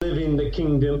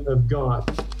kingdom of God.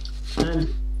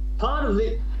 And part of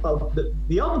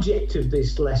the object of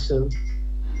this lesson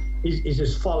is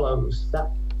as follows, that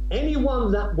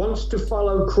anyone that wants to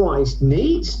follow Christ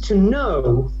needs to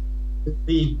know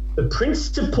the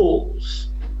principles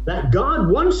that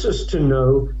God wants us to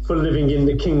know for living in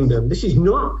the kingdom. This is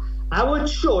not our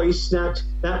choice that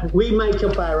we make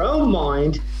up our own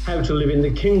mind how to live in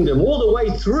the kingdom. All the way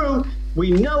through,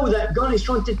 we know that God is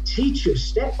trying to teach us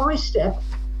step by step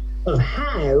of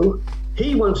how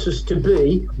he wants us to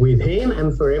be with him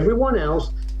and for everyone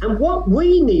else, and what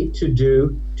we need to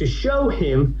do to show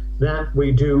him that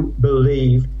we do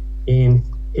believe in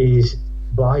his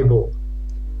Bible.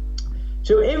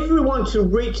 So everyone to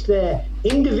reach their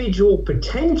individual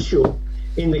potential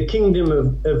in the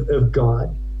kingdom of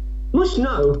God must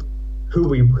know who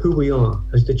we are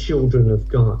as the children of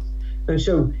God. And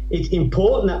so it's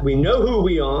important that we know who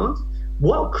we are,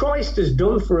 what Christ has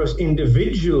done for us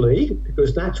individually,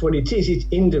 because that's what it is. It's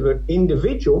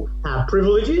individual, our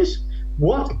privileges,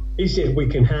 what is it we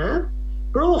can have,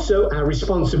 but also our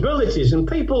responsibilities. And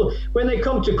people, when they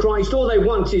come to Christ, all they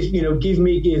want is, give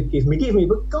me.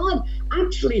 But God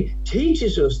actually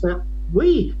teaches us that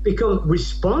we become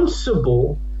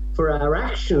responsible for our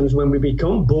actions when we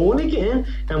become born again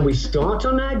and we start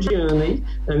on our journey.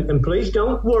 And please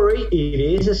don't worry, it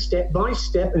is a step by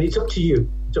step, and it's up to you.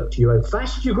 It's up to you how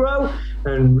fast you grow,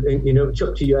 and it's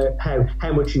up to you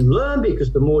how much you learn,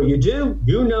 because the more you do,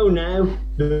 now,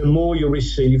 the more you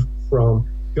receive from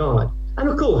God. And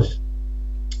of course,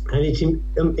 and it's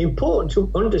important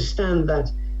to understand that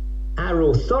our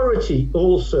authority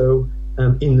also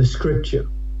in the Scripture.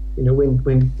 When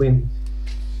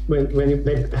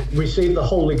they received the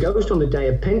Holy Ghost on the day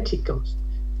of Pentecost,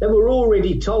 they were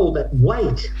already told that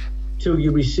wait till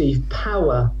you receive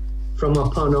power from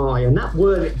upon high. And that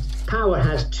word power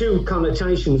has two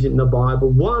connotations in the Bible.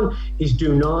 One is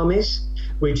dunamis,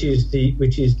 which is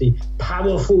the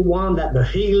powerful one, that the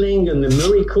healing and the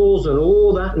miracles and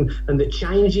all that, and the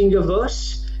changing of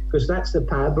us, because that's the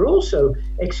power. But also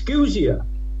exousia,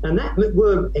 and that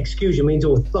word exousia means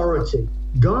authority.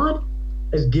 God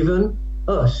has given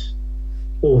us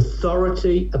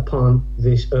authority upon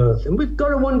this earth, and we've got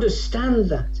to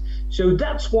understand that. So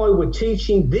that's why we're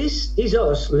teaching this is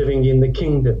us living in the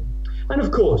kingdom. And of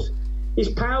course, his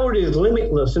power is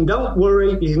limitless, and don't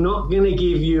worry, he's not going to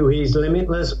give you his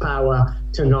limitless power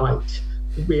tonight,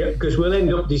 because we'll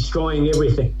end up destroying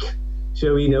everything.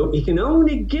 So he can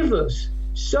only give us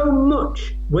so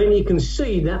much when he can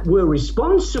see that we're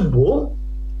responsible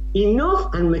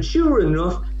enough and mature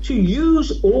enough to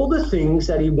use all the things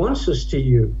that he wants us to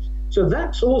use. So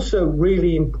that's also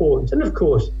really important. And of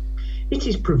course, it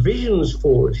is provisions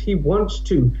for us. He wants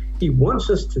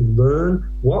us to learn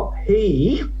what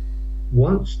he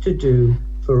wants to do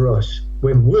for us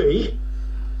when we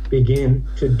begin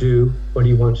to do what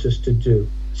he wants us to do.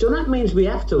 So that means we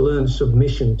have to learn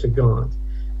submission to God.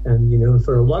 And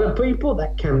for a lot of people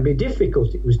that can be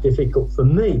difficult. It was difficult for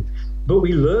me. But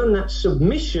we learn that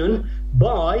submission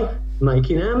by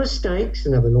making our mistakes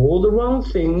and having all the wrong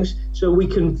things, so we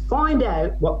can find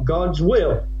out what God's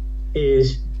will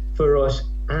is for us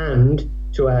and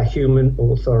to our human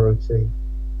authority.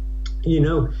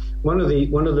 One of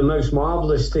the most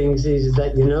marvelous things is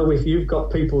that if you've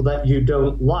got people that you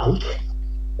don't like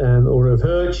or have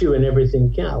hurt you and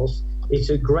everything else, it's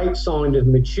a great sign of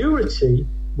maturity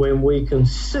when we can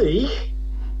see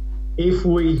if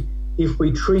we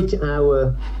treat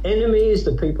our enemies,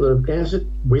 the people that are against it,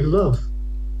 with love.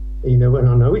 And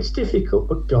I know it's difficult,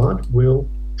 but God will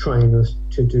train us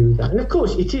to do that. And of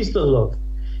course, it is the love.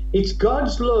 It's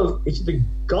God's love. It's the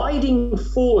guiding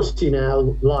force in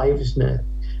our lives now.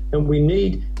 And we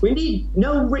need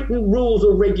no written rules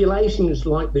or regulations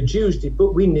like the Jews did,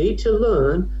 but we need to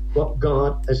learn what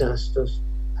God has asked us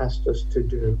to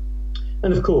do.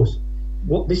 And of course,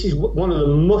 this is one of the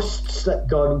musts that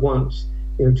God wants,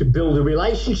 to build a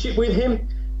relationship with him.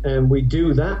 And we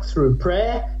do that through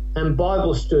prayer and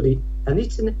Bible study. And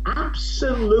it's an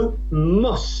absolute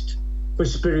must for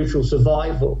spiritual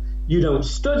survival. You don't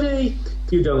study,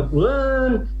 you don't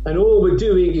learn, and all we're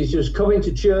doing is just coming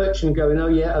to church and going, oh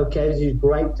yeah, okay, this is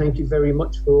great, thank you very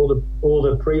much for all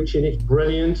the preaching, it's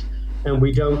brilliant, and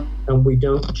we don't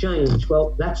change.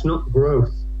 Well, that's not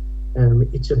growth.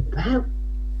 It's about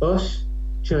us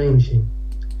changing,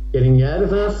 getting out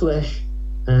of our flesh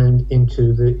and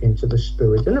into the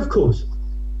spirit. And of course,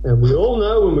 we all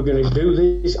know, and we're going to do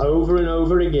this over and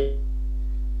over again,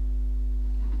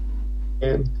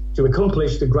 to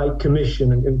accomplish the Great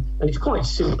Commission. And it's quite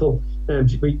simple.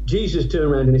 Jesus turned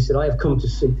around and he said, I have come to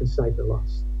seek and save the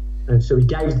lost. And so he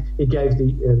gave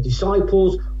the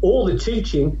disciples all the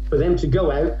teaching for them to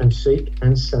go out and seek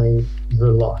and save the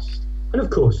lost. And of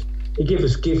course, he gives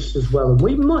us gifts as well. And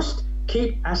we must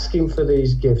keep asking for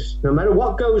these gifts. No matter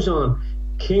what goes on,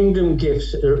 kingdom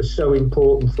gifts are so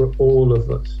important for all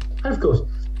of us. And of course,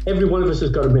 every one of us has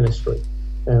got a ministry.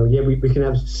 We can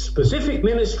have specific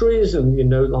ministries and,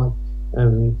 like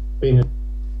being a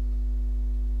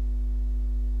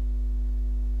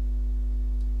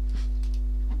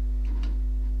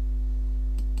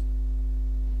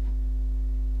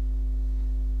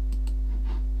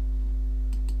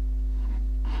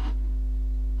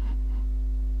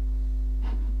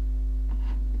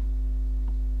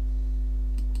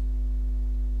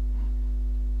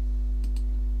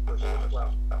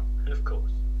well. And of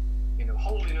course,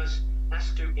 holiness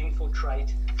has to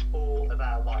infiltrate all of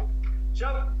our life.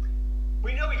 So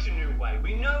we know it's a new way.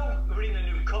 We know we're in the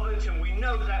new covenant, and we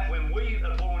know that when we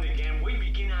are born again, we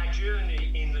begin our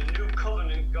journey in the new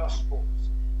covenant gospels,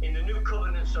 in the new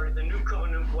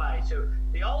covenant way. So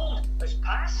the old has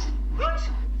passed, but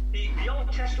the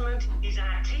Old Testament is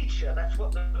our teacher. That's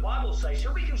what the Bible says.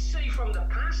 So we can see from the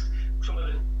past some of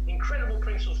the incredible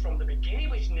principles from the beginning,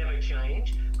 which never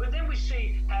change. But then we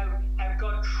see how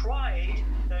God tried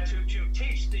to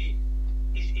teach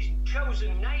his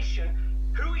chosen nation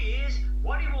who he is,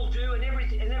 what he will do, and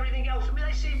everything else. I mean,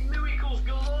 they see miracles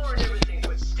galore and everything,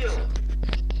 but still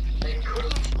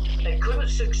they couldn't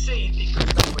succeed because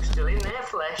they were still in their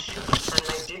flesh, and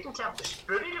they didn't have the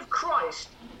Spirit of Christ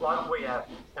like we have.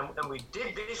 And we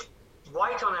did this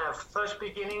right on our first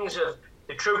beginnings of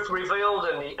the Truth Revealed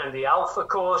and the Alpha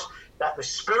course, that the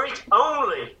Spirit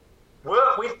only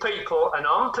worked with people and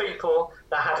on people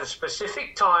that had a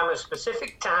specific time, a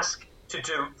specific task to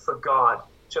do for God.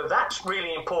 So that's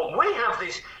really important. We have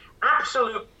this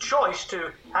absolute choice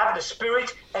to have the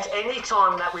Spirit at any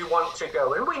time that we want to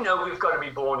go. And we know we've got to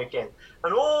be born again.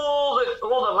 And all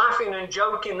the laughing and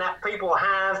joking that people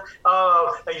have,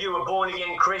 oh, are you a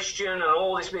born-again Christian and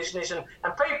all this business. And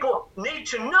people need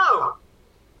to know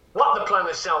what the plan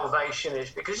of salvation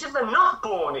is. Because if they're not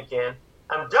born again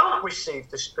and don't receive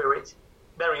the Spirit,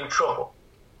 they're in trouble.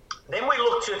 Then we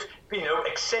looked at,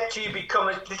 except you become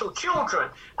as little children.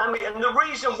 And the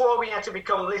reason why we had to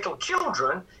become little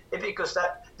children is because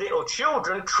that little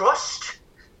children trust.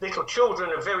 Little children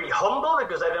are very humble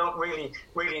because they don't really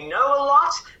know a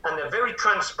lot, and they're very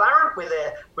transparent with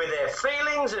their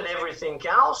feelings and everything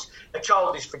else. A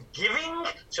child is forgiving,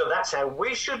 so that's how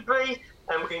we should be.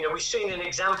 And we've seen an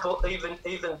example even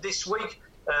this week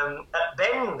at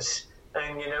Ben's.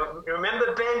 And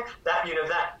remember Ben, that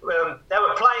they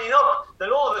were playing up.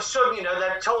 Then all of a sudden,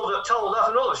 they're told off,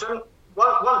 and all of a sudden,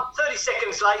 30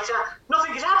 seconds later,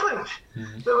 nothing has happened.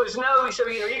 Mm-hmm. There was no. So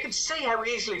you can see how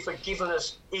easily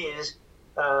forgiveness is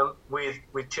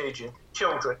with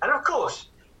children. And of course,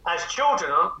 as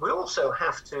children, we also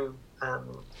have to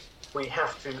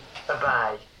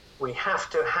obey. We have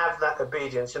to have that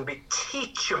obedience and be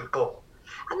teachable,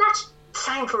 and that's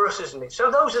same for us, isn't it?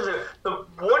 So those are the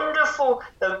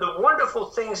wonderful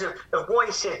things of why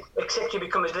he said, except you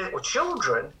become as little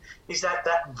children, is that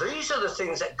these are the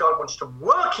things that God wants to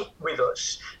work with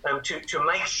us to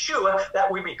make sure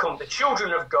that we become the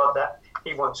children of God that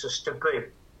he wants us to be.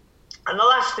 And the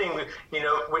last thing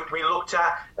we looked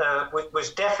at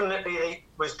was definitely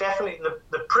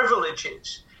the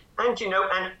privileges, and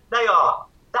and they are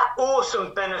that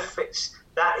awesome benefits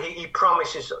that he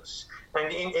promises us. And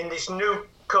in this new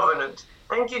covenant,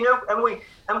 and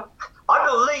I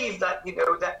believe that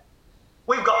that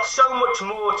we've got so much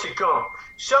more to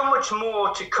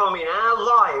come in our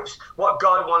lives. What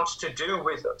God wants to do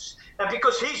with us, and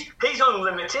because He's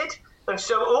unlimited, and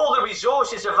so all the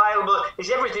resources available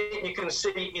is everything you can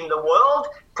see in the world,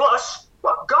 plus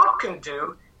what God can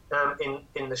do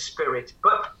in the Spirit.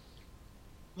 But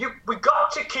we've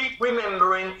got to keep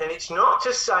remembering, and it's not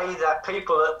to say that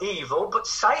people are evil, but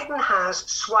Satan has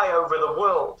sway over the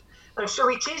world. And so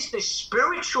it is this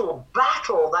spiritual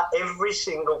battle that every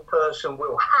single person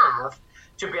will have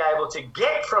to be able to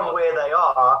get from where they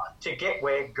are to get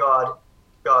where God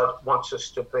wants us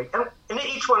to be. And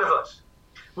each one of us,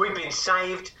 we've been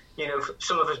saved,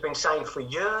 some of us have been saved for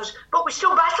years, but we're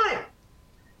still battling.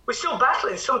 We're still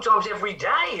battling sometimes every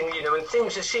day, and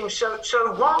things that seem so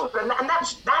wrong. And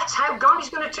that's how God is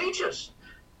going to teach us.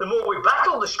 The more we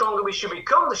battle, the stronger we should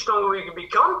become. The stronger we can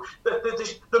become,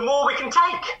 the more we can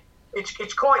take.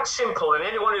 It's quite simple, and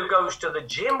anyone who goes to the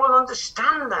gym will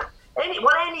understand that.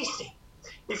 Anything.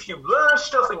 If you learn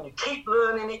stuff and you keep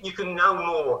learning it, you can know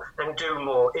more and do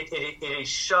more. It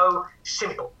is so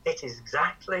simple. It is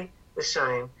exactly the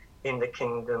same in the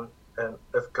kingdom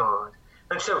of God.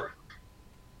 And so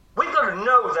we've got to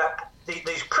know that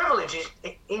these privileges,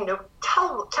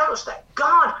 tell us that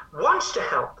God wants to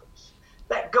help us,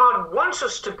 that God wants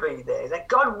us to be there, that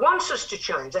God wants us to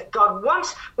change, that God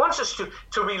wants us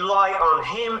to rely on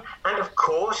him, and of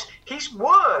course his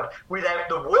word. Without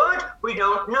the word, we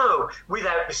don't know.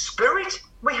 Without the Spirit,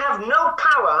 we have no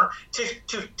power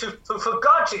for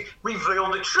God to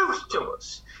reveal the truth to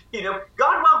us.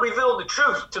 God won't reveal the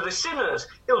truth to the sinners.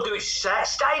 He'll do it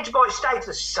stage by stage,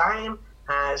 the same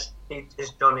as he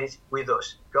has done it with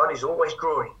us. God is always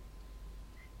growing.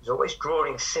 He's always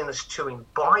drawing sinners to him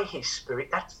by his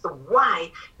Spirit. That's the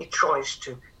way he tries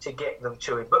to get them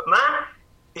to him. But man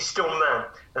is still man.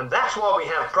 And that's why we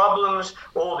have problems.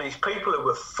 All these people who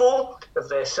are full of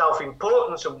their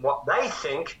self-importance and what they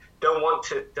think don't want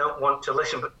to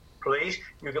listen. But please,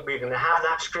 we're going to have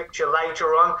that scripture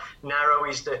later on. Narrow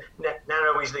is the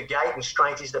gate and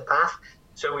straight is the path.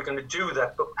 So we're going to do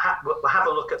that. But we'll have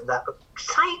a look at that. But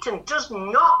Satan does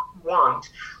not want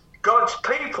God's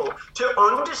people to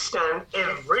understand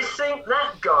everything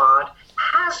that God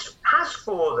has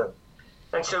for them.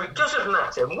 And so it doesn't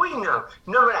matter. And we know,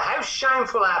 no matter how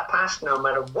shameful our past, no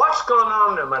matter what's gone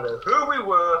on, no matter who we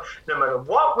were, no matter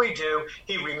what we do,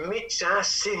 he remits our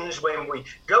sins when we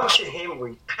go to him,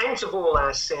 we repent of all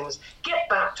our sins, get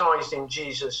baptized in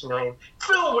Jesus' name,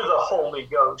 filled with the Holy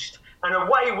Ghost, and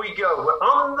away we go. We're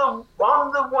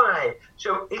on the way.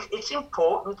 So it's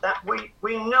important that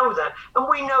we know that. And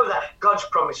we know that God's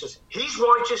promises his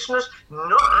righteousness,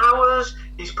 not ours.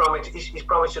 He's promised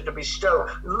to bestow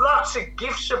lots of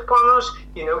gifts upon us,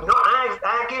 not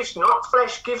our gifts, not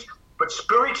flesh gifts, but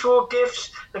spiritual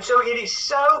gifts. And so it is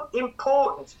so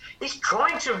important. He's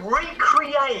trying to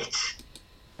recreate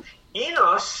in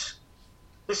us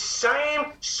the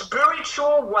same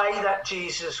spiritual way that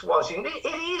Jesus was. It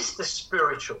is the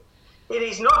spiritual. It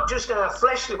is not just our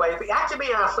fleshly way. If it had to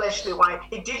be our fleshly way,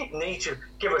 he didn't need to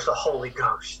give us the Holy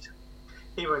Ghost.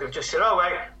 He would have just said,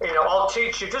 I'll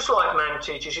teach you just like man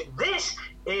teaches you. This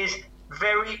is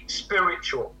very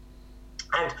spiritual.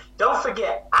 And don't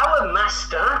forget, our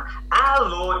master, our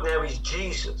Lord now is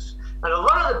Jesus. And a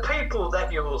lot of the people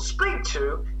that you will speak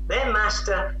to, their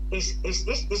master is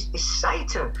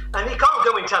Satan. And you can't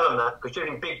go and tell them that, because you're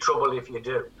in big trouble if you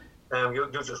do. You'll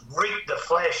just reap the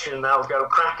flesh and they'll go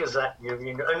crackers at you.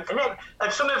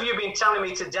 And some of you have been telling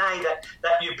me today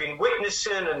that you've been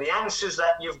witnessing and the answers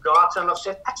that you've got. And I've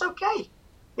said, that's okay.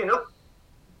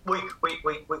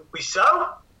 We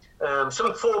sow.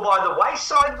 Some fall by the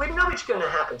wayside. We know it's going to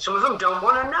happen. Some of them don't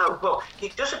want to know. Well,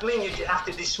 it doesn't mean you have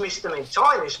to dismiss them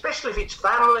entirely, especially if it's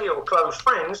family or close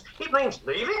friends. It means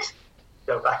leave it,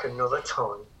 go back another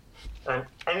time. And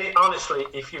honestly,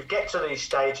 if you get to these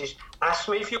stages, ask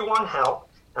me if you want help,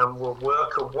 and we'll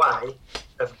work a way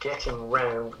of getting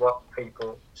round what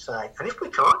people say. And if we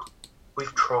can't,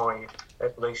 we've tried.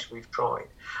 At least we've tried.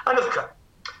 And okay,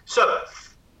 so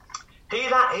he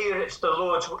that heareth the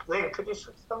Lord's word. Could you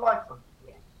switch the light on?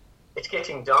 Yeah. It's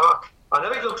getting dark. I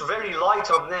know it looks very light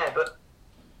on there, but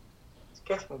it's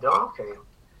getting dark here.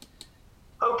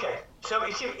 Okay, so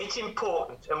it's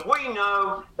important, and we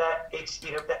know that it's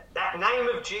that name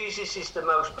of Jesus is the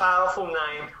most powerful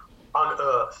name on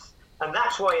earth, and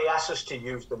that's why he asks us to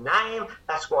use the name.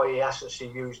 That's why he asks us to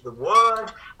use the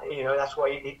word. That's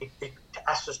why he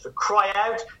asks us to cry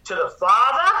out to the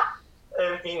Father.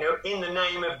 In the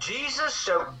name of Jesus.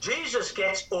 So Jesus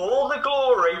gets all the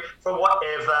glory for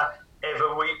whatever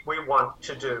we want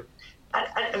to do.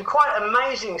 And quite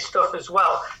amazing stuff as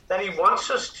well, that he wants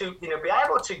us to be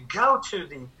able to go to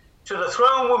the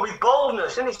throne with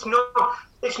boldness. And it's not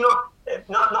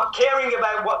caring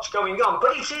about what's going on,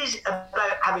 but it is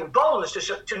about having boldness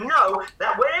to know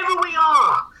that wherever we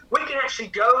are, we can actually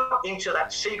go into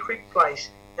that secret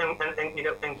place and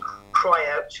cry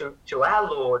out to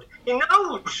our Lord. He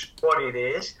knows what it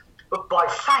is, but by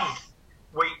faith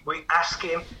we ask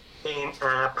him in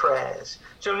our prayers.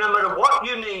 So no matter what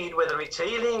you need, whether it's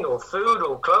healing or food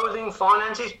or clothing,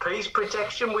 finances, peace,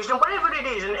 protection, wisdom, whatever it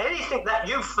is, and anything that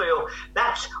you feel,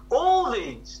 that's all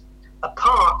these are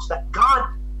parts that God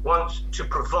wants to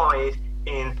provide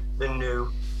in the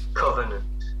new covenant.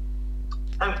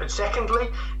 And secondly,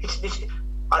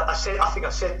 I think I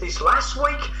said this last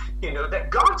week, that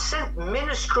God sent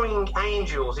ministering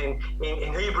angels in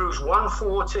Hebrews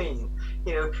 1:14.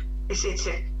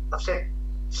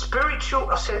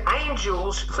 I've said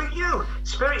angels for you.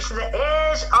 Spirits are the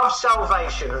heirs of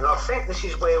salvation. And I think this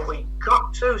is where we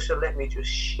got to. So let me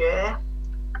just share.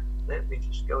 Let me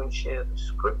just go and share the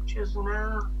scriptures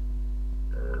now.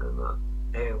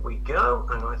 There we go.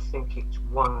 And I think it's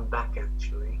one back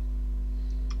actually.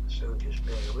 So just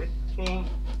bear with me.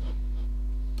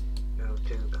 Go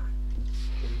do that.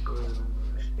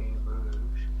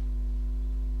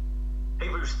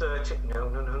 Hebrews 13. No.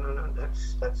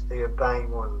 That's the obey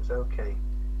ones. Okay.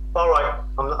 All right.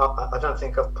 I don't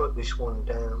think I've put this one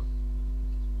down.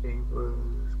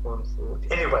 Hebrews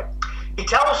 1:40. Anyway, he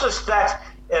tells us that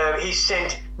he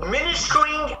sent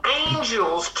ministering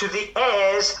angels to the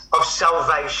heirs of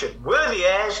salvation. We're the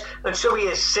heirs, and so he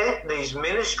has sent these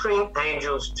ministering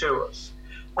angels to us.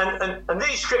 And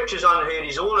these scriptures on here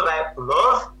is all about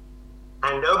love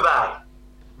and obey.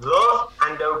 Love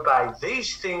and obey.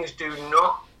 These things do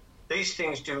not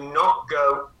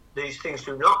go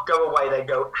away. They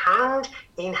go hand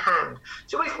in hand.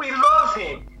 So if we love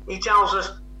him, he tells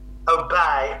us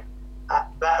obey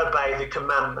the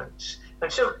commandments.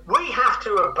 And so we have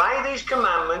to obey these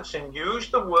commandments and use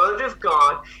the word of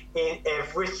God in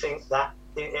everything that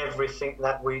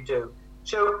we do.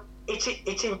 So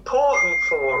it's important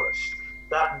for us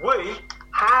that we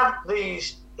have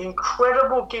these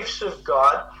incredible gifts of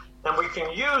God, and we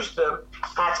can use them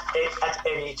at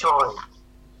any time.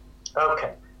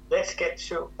 Okay, let's get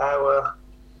to our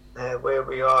where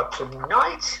we are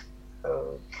tonight.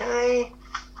 Okay.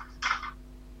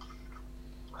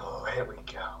 Oh, here we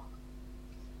go.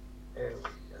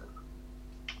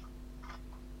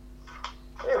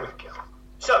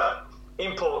 So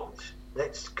important.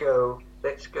 Let's go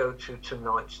to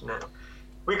tonight's now.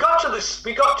 We got to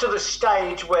the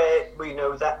stage where we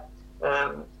know that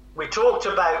we talked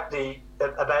about the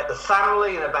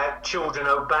family and about children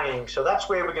obeying. So that's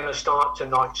where we're going to start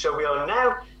tonight. So we are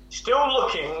now still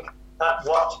looking at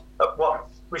what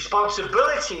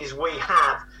responsibilities we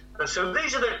have, and so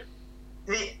these are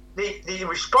the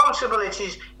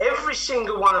responsibilities every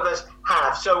single one of us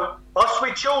have. So us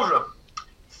with children,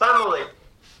 family,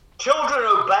 children,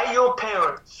 obey your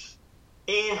parents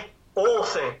in all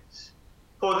things,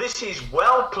 for this is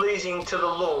well pleasing to the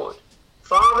Lord.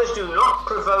 Fathers, do not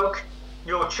provoke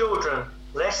your children,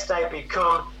 lest they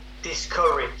become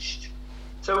discouraged.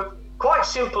 So quite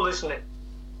simple, isn't it?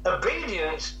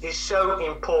 Obedience is so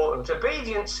important.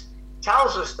 Obedience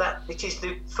tells us that it is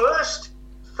the first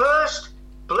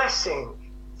blessing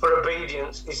for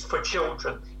obedience is for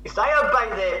children. If they obey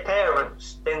their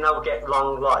parents, then they'll get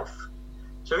long life.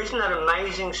 So isn't that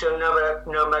amazing? So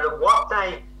no matter what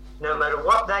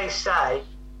they say.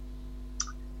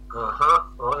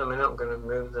 Hold on a minute, I'm going to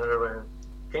move that around.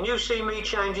 Can you see me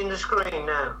changing the screen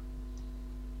now?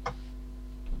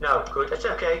 No, good. That's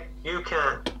okay. You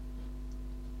can.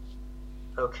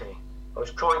 Okay. I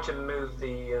was trying to move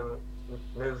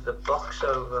the box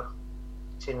over.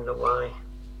 It's in the way.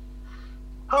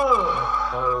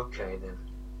 Oh, okay then.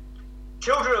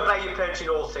 Children, obey your parents in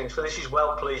all things, for this is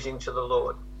well pleasing to the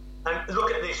Lord. And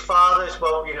look at this, fathers.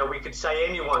 Well, we could say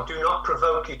anyone. Do not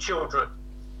provoke your children.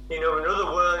 In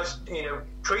other words,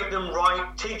 treat them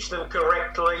right, teach them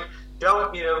correctly.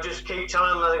 Don't, just keep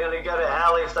telling them they're going to go to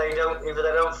hell if they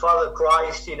don't follow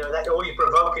Christ. That all you're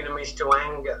provoking them is to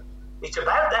anger. It's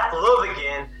about that love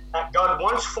again that God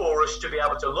wants for us, to be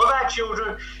able to love our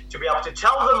children, to be able to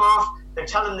tell them off and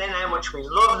tell them then how much we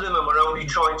love them, and we're only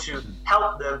trying to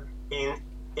help them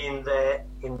in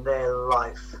their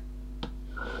life.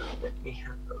 Let me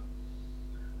have them.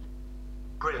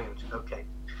 Brilliant. Okay,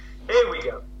 here we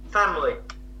go. Family.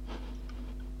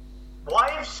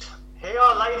 Wives, here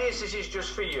are ladies, this is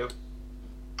just for you.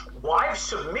 Wives,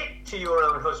 submit to your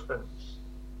own husbands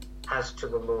as to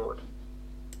the Lord.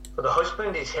 For the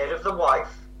husband is head of the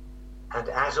wife, and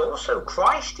as also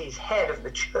Christ is head of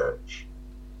the church,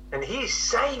 and he is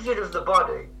Saviour of the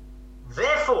body.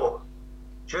 Therefore,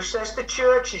 just as the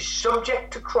church is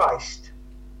subject to Christ,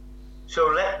 so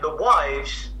let the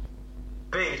wives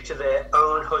be to their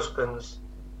own husbands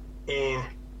in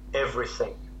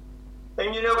everything.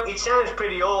 And it sounds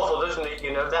pretty awful, doesn't it?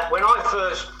 That when I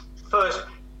first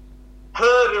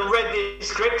heard and read this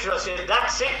scripture, I said,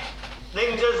 that's it.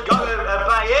 Linda's got to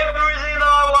obey everything that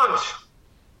I want.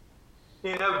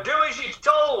 Do as you're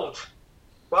told.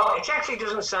 Well, it actually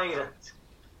doesn't say that.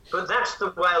 But that's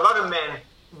the way a lot of men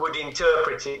would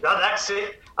interpret it. That's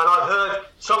it. And I've heard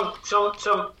some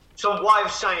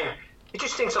wives saying, he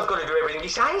just thinks I've got to do everything he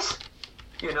says.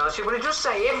 I said, well, it does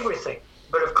say everything.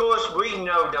 But of course, we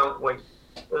know, don't we?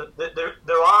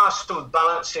 There are some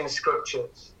balancing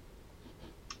scriptures.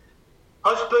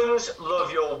 Husbands,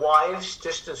 love your wives,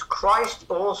 just as Christ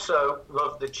also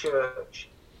loved the church.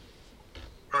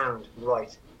 And,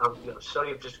 right, I'm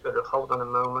sorry, I've just got to hold on a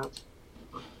moment.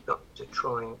 I've got to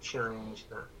try and change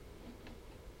that.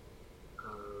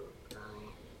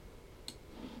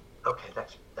 Okay,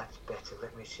 that's better.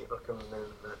 Let me see if I can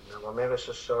move that now. I'm ever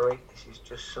so sorry. This is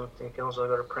just something else I've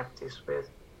got to practice with.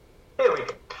 Here we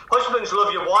go. husbands,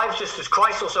 love your wives just as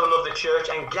Christ also loved the church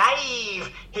and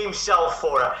gave himself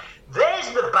for her. There's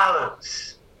the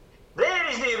balance. There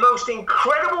is the most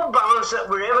incredible balance that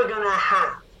we're ever going to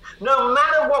have. No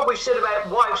matter what we've said about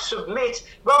wives submit,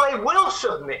 well, they will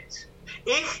submit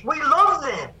if we love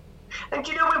them. And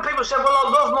do you know when people say, well, I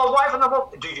love my wife, and I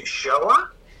go, do you show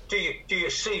her? Do you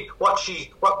see what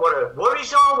her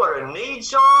worries are, what her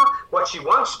needs are, what she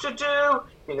wants to do,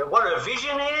 you know, what her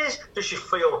vision is? Does she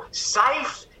feel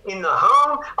safe in the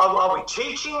home? Are we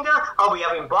teaching her? Are we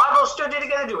having Bible study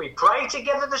together? Do we pray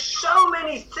together? There's so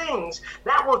many things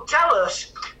that will tell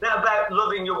us about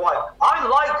loving your wife. I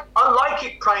like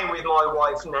it praying with my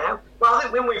wife now. Well, I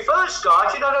think when we first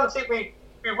started, I don't think we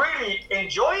really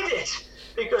enjoyed it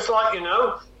because, like, you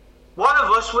know, one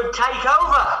of us would take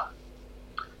over.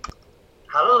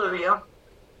 Hallelujah.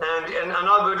 And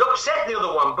I would upset the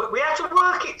other one, but we had to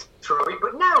work it through it.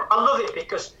 But now I love it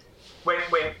because when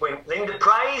Linda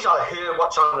prays, I hear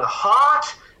what's on her heart,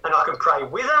 and I can pray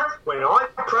with her. When I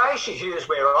pray, she hears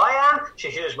where I am. She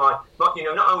hears my you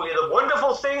know, not only the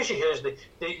wonderful things, she hears the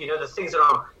you know, the things that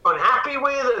I'm unhappy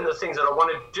with, and the things that I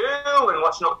want to do, and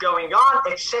what's not going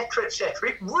on, etc.,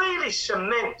 etc. It really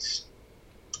cements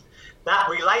that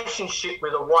relationship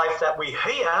with a wife, that we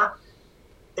hear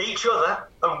each other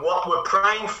and what we're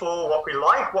praying for, what we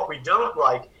like, what we don't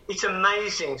like. It's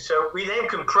amazing. So we then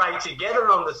can pray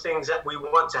together on the things that we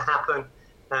want to happen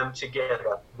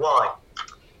together. Why?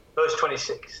 Verse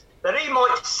 26. That he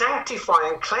might sanctify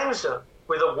and cleanse them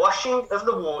with a washing of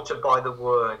the water by the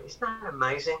word. Isn't that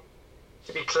amazing?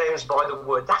 To be cleansed by the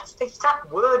word. It's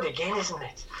that word again, isn't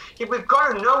it? We've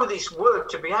got to know this word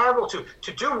to be able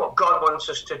to do what God wants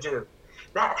us to do.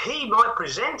 That he might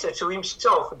present her to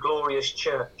himself a glorious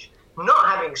church, not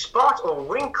having spot or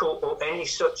wrinkle or any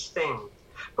such thing,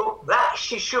 but that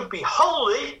she should be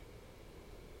holy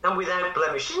and without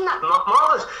blemish. Isn't that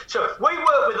marvelous? So we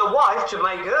work with a wife to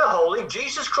make her holy.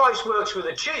 Jesus Christ works with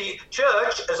the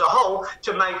church as a whole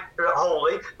to make her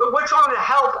holy, but we're trying to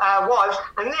help our wives,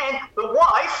 and then the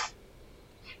wife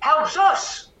helps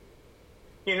us.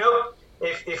 You know,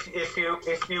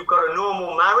 if you've got a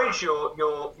normal marriage,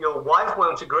 your wife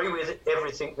won't agree with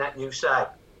everything that you say.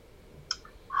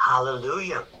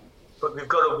 Hallelujah. But we've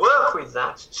got to work with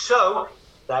that. So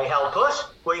they help us,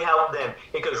 we help them.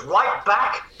 It goes right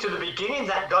back to the beginning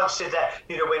that God said that,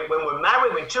 you know, when we're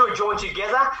married, when two are joined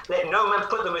together, let no man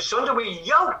put them asunder. We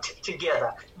yoked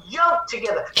together.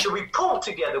 So we pull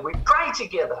together, we pray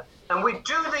together, and we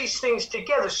do these things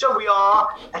together. So we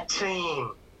are a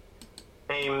team.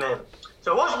 Amen.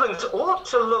 So husbands ought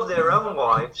to love their own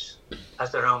wives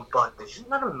as their own bodies. Isn't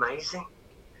that amazing?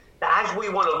 That as we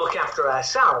want to look after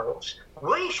ourselves,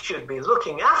 we should be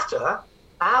looking after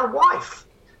our wife.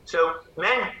 So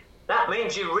men, that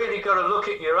means you really got to look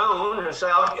at your own and say,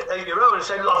 look, I've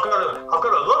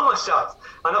got to love myself,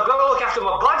 and I've got to look after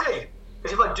my body.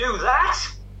 Because if I do that,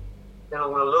 then I'm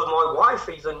going to love my wife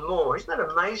even more. Isn't that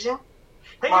amazing?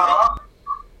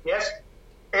 Yes.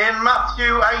 In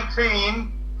Matthew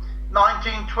 18,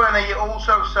 19-20, it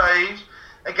also says,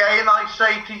 again I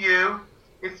say to you,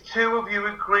 if two of you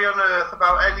agree on earth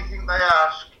about anything they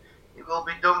ask, it will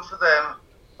be done for them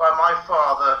by my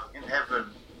Father in heaven.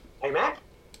 Amen.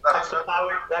 That's the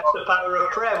power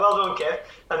of prayer. Well done, Kev.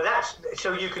 And that's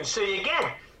so you can see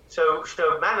again. So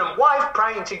man and wife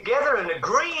praying together and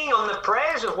agreeing on the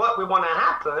prayers of what we want to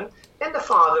happen, then the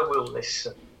Father will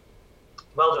listen.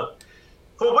 Well done.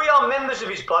 For we are members of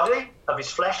his body, of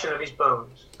his flesh and of his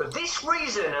bones. For this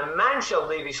reason a man shall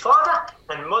leave his father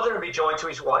and mother and be joined to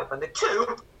his wife, and the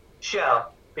two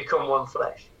shall become one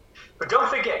flesh. But don't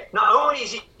forget, not only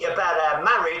is it about our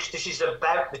marriage, this is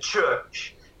about the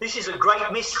church. This is a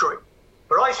great mystery.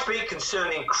 For I speak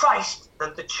concerning Christ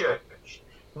and the church.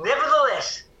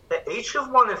 Nevertheless, let each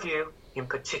of one of you in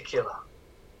particular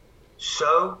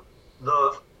so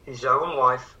love his own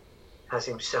wife as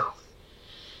himself.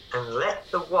 And let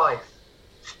the wife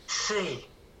see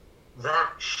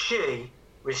that she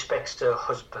respects her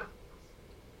husband.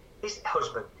 Isn't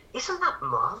that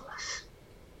marvelous?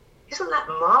 Isn't that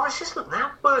marvelous? Isn't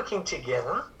that working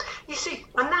together? You see,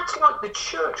 and that's like the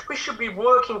church. We should be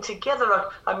working together.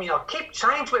 I mean, I keep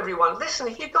saying to everyone, listen,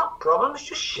 if you've got problems,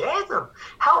 just share them.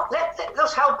 Let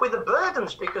us help with the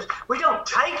burdens, because we don't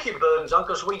take your burdens on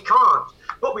because we can't,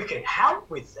 but we can help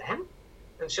with them.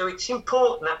 And so it's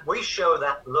important that we show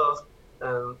that love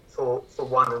for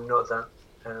one another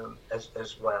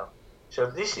as well. So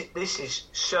this is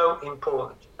so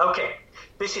important. Okay,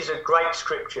 this is a great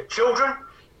scripture. Children,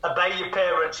 obey your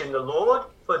parents in the Lord,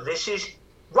 for this is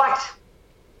right.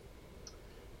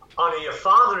 Honor your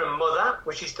father and mother,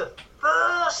 which is the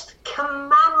first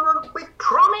commandment with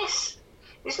promise.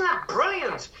 Isn't that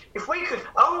brilliant? If we could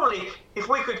only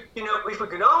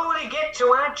get to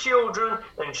our children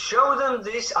and show them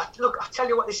this. Look, I tell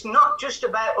you what, it's not just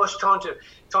about us trying to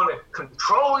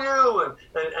control you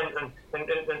and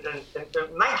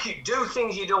make you do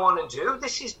things you don't want to do.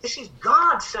 This is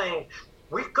God saying,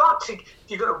 you've got to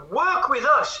work with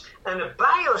us and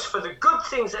obey us for the good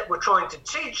things that we're trying to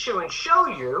teach you and show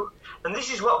you. And this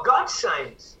is what God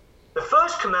says. The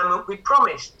first commandment we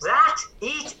promised, that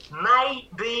it may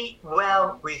be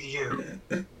well with you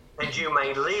and you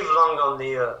may live long on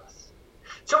the earth.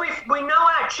 So if we know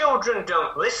our children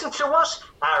don't listen to us,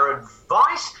 our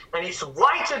advice, and it's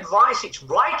right advice, it's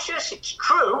righteous, it's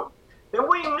true, then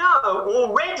we know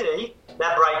already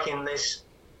they're breaking this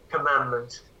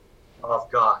commandment of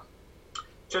God.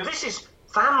 So this is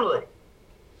family.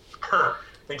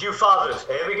 And you fathers,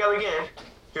 here we go again.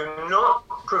 Do not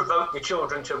provoke your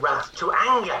children to wrath, to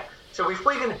anger. So if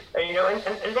we can,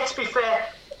 and let's be fair,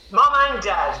 Mum and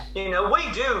Dad,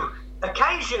 we do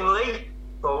occasionally,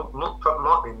 or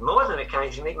might be more than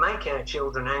occasionally, make our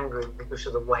children angry because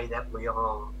of the way that we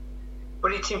are.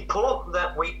 But it's important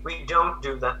that we don't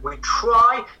do that. We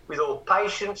try with all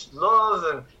patience,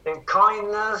 love, and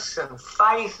kindness, and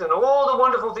faith, and all the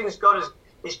wonderful things God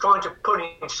is trying to put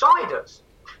inside us.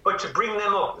 But to bring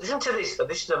them up, listen to this, though.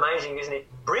 This is amazing, isn't it?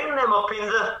 Bring them up in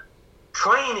the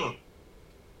training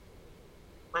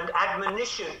and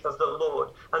admonition of the Lord.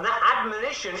 And that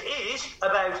admonition is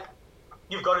about,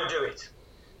 you've got to do it.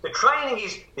 The training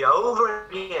is the over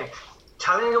and again,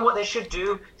 telling them what they should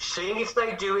do, seeing if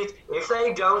they do it. If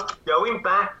they don't, going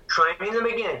back, training them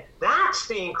again. That's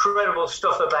the incredible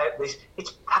stuff about this.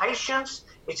 It's patience.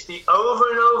 It's the over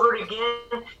and over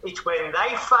again. It's when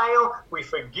they fail, we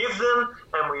forgive them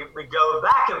and we go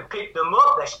back and pick them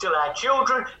up. They're still our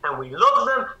children and we love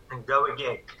them and go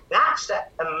again. That's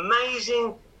that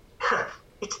amazing,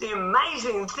 it's the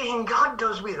amazing thing God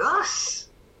does with us.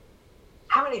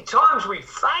 How many times we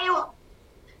fail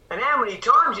and how many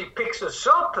times He picks us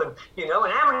up and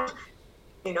how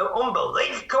many,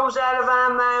 unbelief comes out of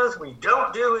our mouths. We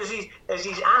don't do as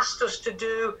He's asked us to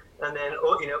do. And then,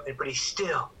 but He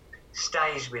still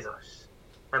stays with us.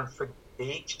 And for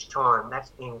each time,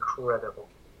 that's incredible.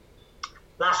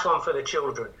 Last one for the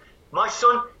children. My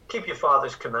son, keep your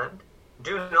father's command.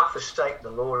 Do not forsake the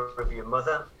law of your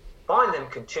mother. Bind them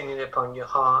continually upon your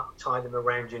heart. Tie them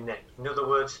around your neck. In other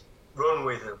words, run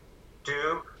with them.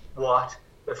 Do what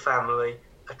the family,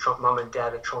 mum and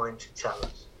dad, are trying to tell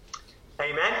us.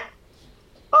 Amen?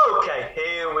 Okay,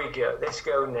 here we go. Let's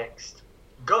go next.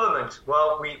 Government.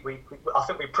 Well, I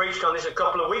think we preached on this a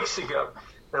couple of weeks ago.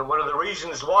 And one of the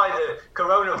reasons why the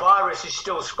coronavirus is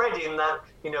still spreading, that,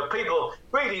 people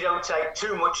really don't take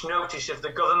too much notice of the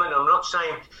government. I'm not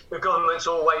saying the government's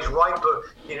always right, but,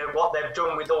 what they've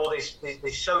done with all this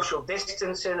social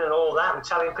distancing and all that and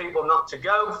telling people not to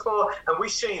go for, and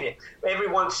we've seen it.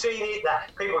 Everyone's seen it,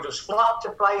 that people just flock to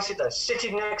places, they're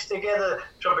sitting next together,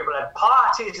 some people had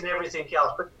parties and everything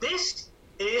else. But this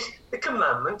is the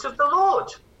commandment of the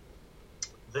Lord.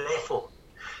 Therefore,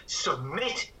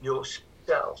 submit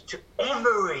yourselves to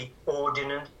every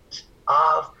ordinance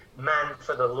of man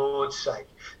for the Lord's sake.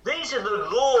 These are the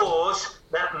laws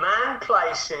that man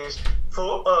places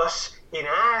for us in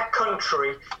our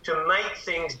country to make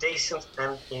things decent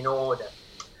and in order.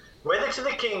 Whether to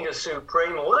the king as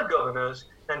supreme or the governors,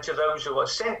 and to those who are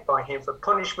sent by him for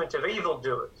punishment of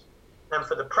evildoers, and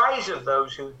for the praise of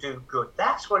those who do good.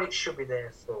 That's what it should be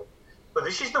there for. But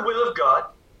this is the will of God,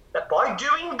 that by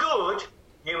doing good,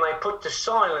 you may put to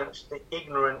silence the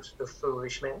ignorance of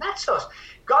foolish men. That's us.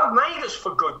 God made us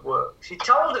for good works. He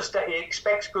told us that He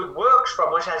expects good works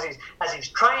from us as He's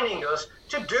training us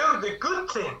to do the good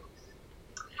thing.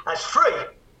 As free,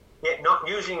 yet not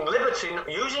using liberty,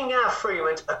 not using our freedom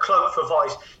a cloak for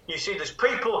vice. You see, there's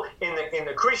people in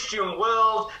the Christian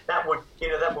world that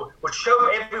would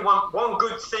show everyone one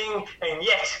good thing, and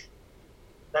yet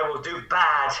they will do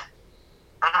bad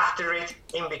after it,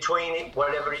 in between it,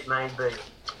 whatever it may be.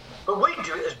 But we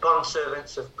do it as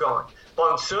bondservants of God.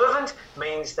 Bondservant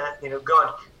means that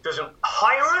God doesn't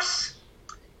hire us,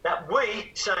 that we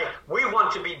say we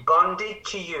want to be bonded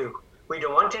to you. We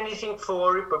don't want anything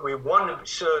for it, but we want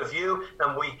to serve you,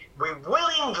 and we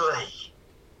willingly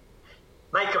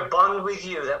make a bond with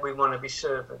you that we want to be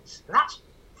servants. And that's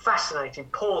fascinating.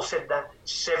 Paul said that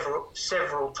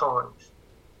several times.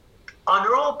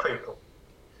 Honor all people.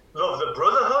 Love the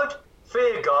brotherhood.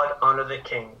 Fear God. Honor the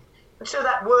king. And so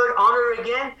that word honor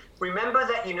again, remember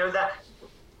that that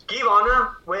give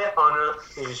honor where honor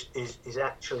is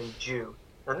actually due.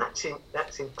 And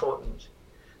that's important.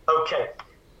 Okay.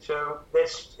 So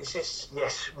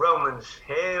yes, Romans,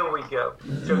 here we go.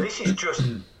 So this is just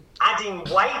adding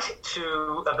weight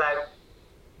to about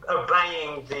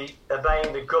obeying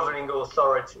the governing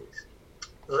authorities.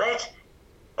 Let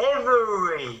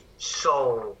every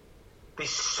soul be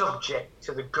subject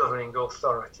to the governing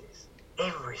authorities.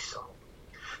 Every soul.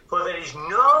 For there is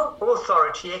no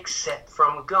authority except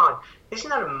from God. Isn't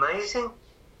that amazing?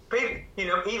 Even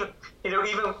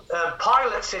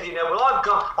Pilate said, well,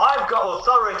 I've got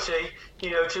authority,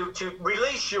 to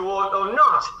release you or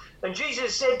not. And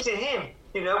Jesus said to him,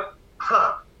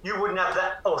 you wouldn't have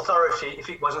that authority if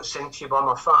it wasn't sent to you by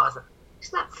my Father.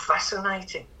 Isn't that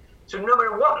fascinating? So no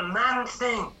matter what man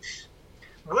thinks,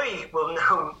 we will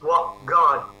know what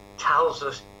God tells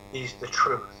us is the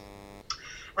truth.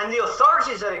 And the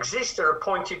authorities that exist are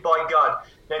appointed by God.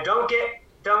 Now don't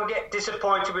get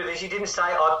disappointed with this. He didn't say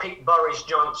I picked Boris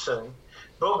Johnson.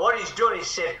 But what he's done is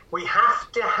said we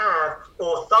have to have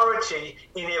authority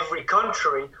in every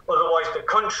country, otherwise the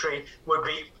country would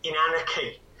be in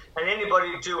anarchy. And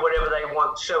anybody would do whatever they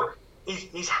want. So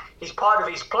he's part of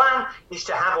his plan is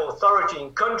to have authority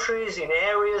in countries, in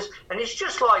areas, and it's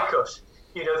just like us.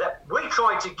 That we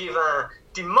try to give our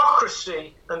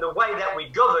democracy and the way that we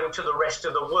govern to the rest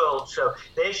of the world. So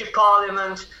there's your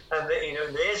parliament, and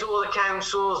there's all the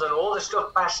councils, and all the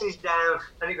stuff passes down,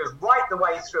 and it goes right the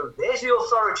way through. There's the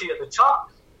authority at the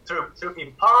top, through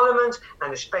in parliament,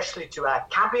 and especially to our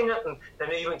cabinet,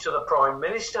 and even to the prime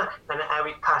minister, and how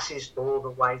it passes all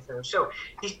the way through. So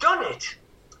he's done it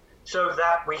so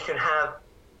that we can have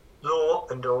law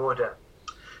and order.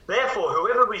 Therefore,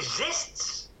 whoever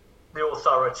resists the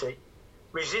authority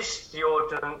resists the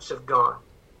ordinance of God.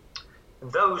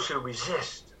 And those who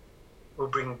resist will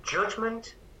bring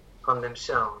judgment on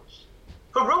themselves.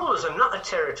 For rulers are not a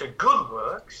terror to good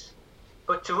works,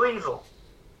 but to evil.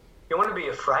 You want to be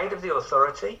afraid of the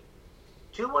authority?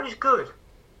 Do what is good,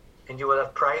 and you will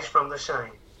have praise from the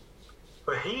same.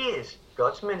 For he is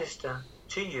God's minister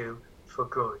to you for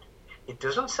good. It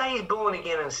doesn't say he's born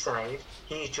again and saved.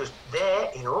 He's just there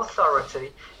in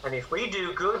authority. And if we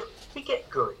do good, we get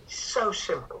good. It's so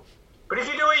simple. But if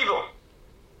you do evil,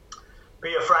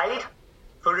 be afraid.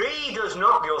 For he does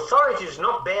not, the authority does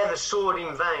not bear the sword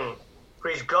in vain. For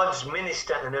he is God's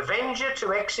minister, an avenger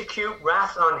to execute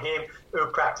wrath on him who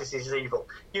practices evil.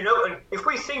 And if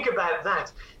we think about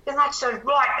that, then that sounds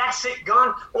right, that's it,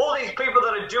 gone. All these people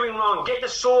that are doing wrong, get the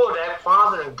sword out,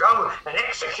 Father, and go and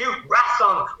execute wrath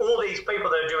on all these people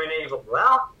that are doing evil.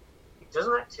 Well, it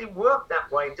doesn't actually work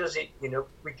that way, does it? We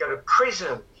go to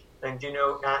prison, and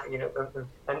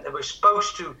and we're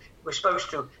supposed to,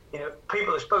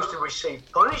 people are supposed to receive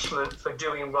punishment for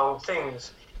doing wrong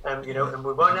things. And we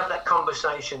won't have that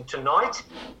conversation tonight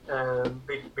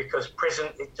because prison,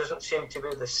 it doesn't seem to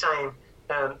be the same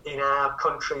in our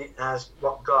country as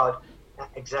what God,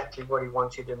 exactly what he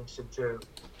wanted them to do.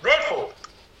 Therefore,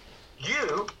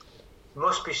 you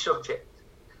must be subject,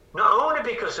 not only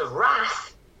because of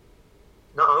wrath,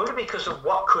 not only because of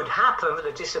what could happen with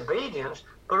the disobedience,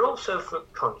 but also for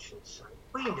conscience sake.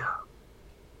 We know,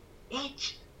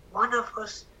 each one of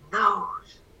us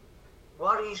knows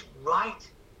what is right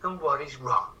and what is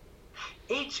wrong.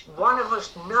 Each one of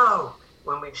us know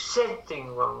when we've said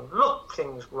things wrong, looked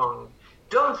things wrong,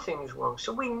 done things wrong.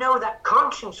 So we know that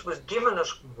conscience was given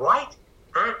us right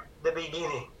at the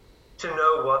beginning to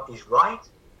know what is right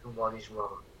and what is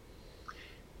wrong.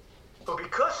 But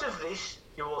because of this,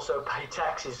 you also pay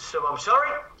taxes. So I'm sorry,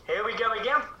 here we go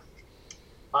again.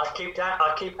 I keep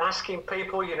asking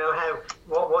people,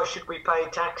 what should we pay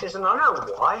taxes? And I know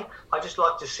why. I just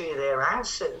like to see their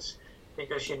answers.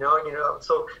 Because, I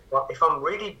thought, well, if I'm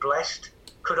really blessed,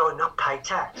 could I not pay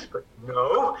tax? But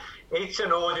no, it's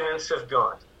an ordinance of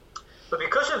God. But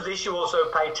because of this, you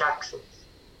also pay taxes.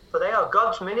 For they are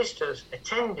God's ministers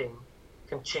attending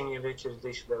continually to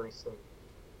this very thing.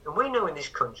 And we know in this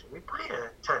country, we pay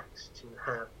our tax to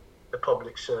have the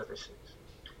public services.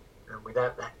 And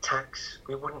without that tax,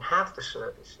 we wouldn't have the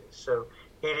services. So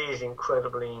it is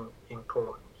incredibly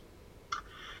important.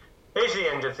 Here's the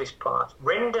end of this part.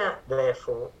 Render,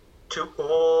 therefore, to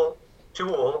all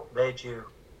their due.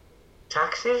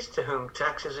 Taxes, to whom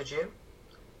taxes are due.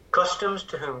 Customs,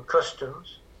 to whom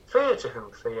customs. Fear, to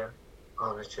whom fear.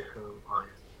 Honour, to whom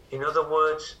honour. In other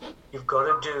words, you've got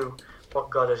to do what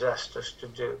God has asked us to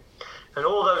do. And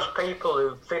all those people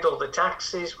who fiddle the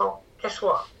taxes, well, guess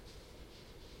what?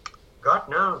 God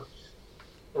knows.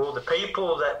 All the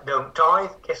people that don't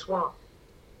tithe, guess what?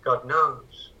 God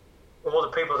knows. All the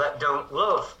people that don't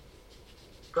love,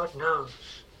 God knows.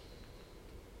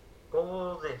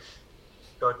 All this,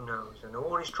 God knows. And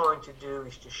all he's trying to do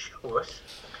is to show us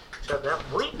so that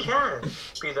we can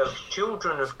be those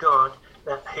children of God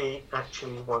that He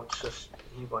actually wants us.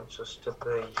 He wants us to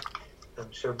be.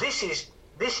 And so this is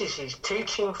His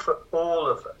teaching for all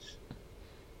of us.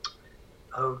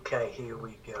 Okay, here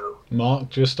we go. Mark,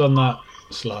 just on that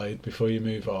slide before you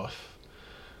move off,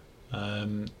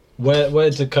 where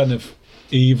do kind of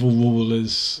evil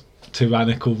rulers,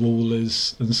 tyrannical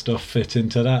rulers and stuff fit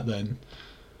into that then?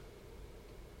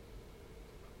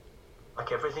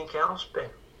 Like everything else, Ben.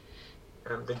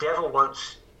 The devil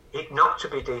wants it not to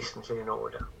be decently in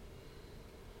order.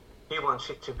 He wants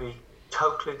it to be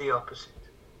totally the opposite.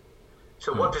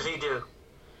 So what does he do?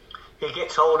 He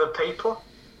gets hold of people.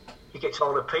 He gets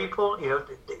hold of people, you know,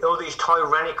 all these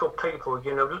tyrannical people.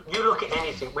 You know, you look at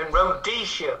anything. When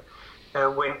Rhodesia,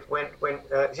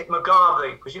 is it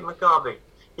Mugabe? Was it Mugabe?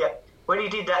 Yeah. When he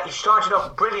did that, he started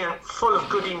off brilliant, full of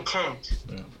good intent,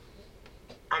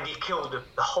 and he killed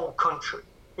the whole country.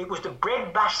 It was the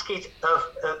breadbasket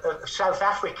of South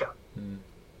Africa.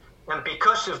 And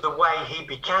because of the way he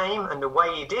became and the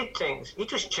way he did things, he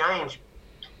just changed.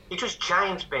 He just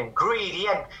changed, Ben. Greed. He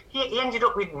ended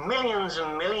up with millions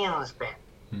and millions,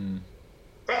 Ben.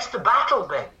 That's the battle,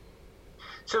 Ben.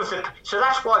 So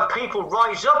that's why people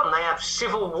rise up and they have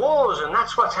civil wars, and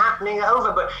that's what's happening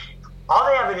over. But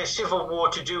are they having a civil war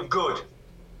to do good?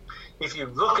 If you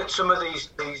look at some of these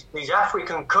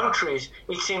African countries,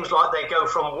 it seems like they go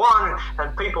from one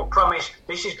and people promise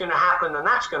this is going to happen and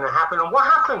that's going to happen, and what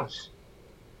happens?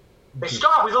 They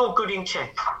start with all good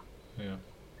intent,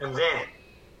 and then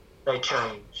they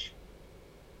change.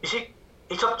 You see,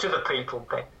 it's up to the people,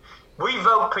 Ben. We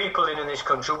vote people in this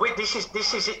country.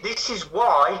 This is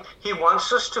why he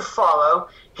wants us to follow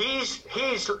his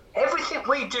everything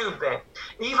we do, Ben.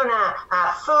 Even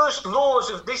our first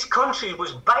laws of this country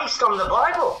was based on the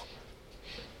Bible.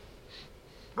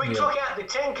 We took out the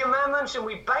Ten Commandments and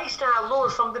we based our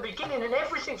laws from the beginning, and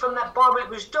everything from that Bible it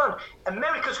was done.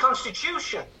 America's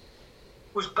Constitution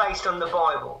was based on the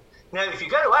Bible. Now, if you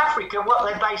go to Africa,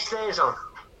 what they base theirs on?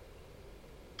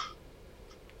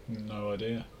 No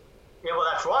idea. Yeah, well,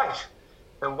 that's right.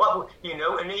 And what, you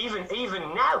know, and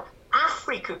even now,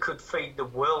 Africa could feed the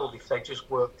world if they just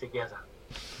worked together.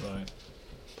 Right.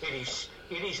 It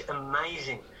is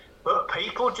amazing. But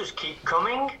people just keep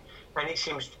coming, and it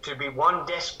seems to be one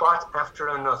despot after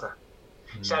another.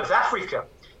 South Africa,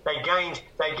 they gained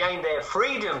their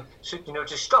freedom, you know,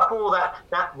 to stop all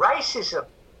that racism.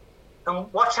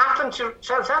 And what's happened to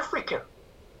South Africa?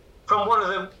 From one of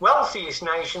the wealthiest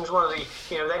nations,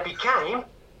 they became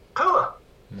poor.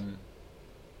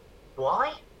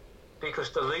 Why?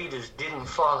 Because the leaders didn't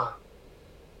follow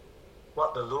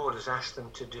what the Lord has asked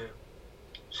them to do.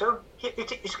 So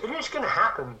it's going to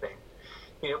happen, Ben.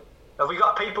 You know, have we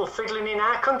got people fiddling in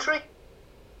our country?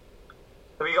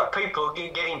 Have we got people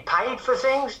getting paid for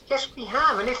things? Yes, we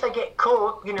have. And if they get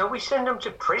caught, you know, we send them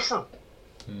to prison,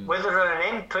 whether they're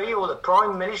an MP or the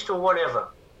Prime Minister or whatever.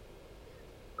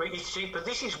 But you see, but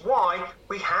this is why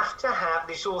we have to have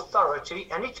this authority,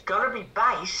 and it's got to be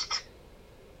based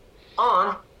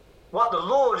on what the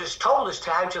Lord has told us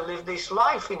how to live this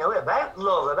life, you know, about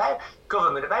love, about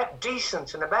government, about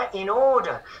decency, and about in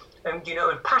order, and, you know,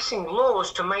 and passing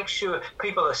laws to make sure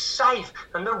people are safe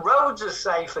and the roads are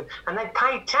safe, and they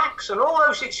pay tax and all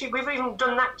those things. See, we've even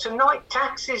done that tonight,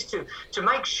 taxes to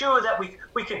make sure that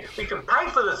we can pay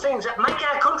for the things that make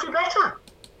our country better.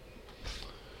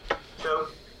 So,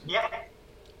 yeah,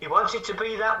 he wants it to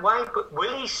be that way, but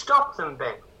will he stop them,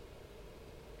 Ben?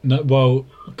 No, well,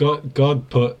 God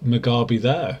put Mugabe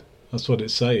there. That's what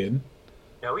it's saying.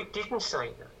 No, he didn't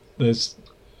say that.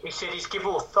 He said he's give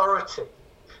authority.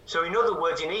 So in other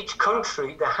words, in each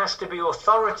country, there has to be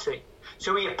authority.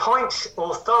 So he appoints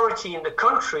authority in the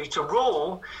country to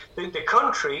rule the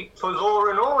country for law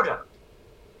and order.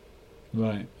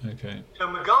 Right, okay. So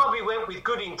Mugabe went with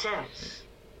good intent.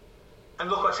 And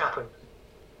look what's happened.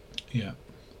 Yeah.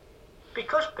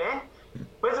 Because, Ben,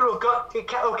 whether or not,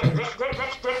 okay,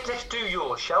 let's do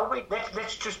yours, shall we?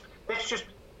 Let's just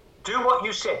do what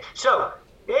you said. So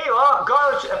here you are.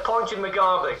 God's appointed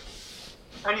Mugabe,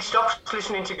 and he stops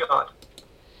listening to God.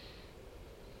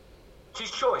 It's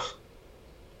his choice.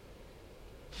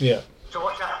 Yeah. So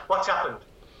what's happened?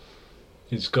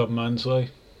 It's gone man's way.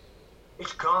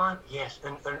 It's gone, yes.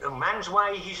 And man's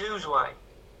way is whose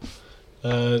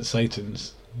way?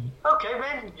 Satan's. Okay,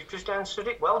 man, you've just answered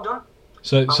it. Well done.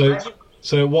 So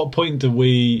at what point do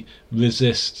we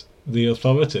resist the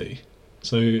authority?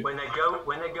 So when they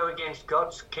go against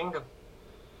God's kingdom.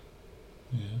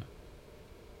 Yeah.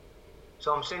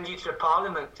 So I'm sending you to the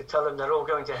Parliament to tell them they're all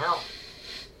going to hell.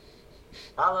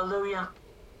 Hallelujah.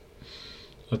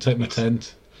 I'll take my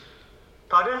tent.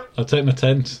 Pardon? I'll take my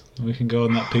tent and we can go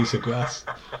on that piece of grass.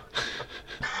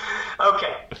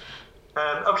 Okay.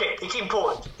 Okay, it's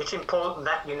important. It's important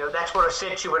that, that's what I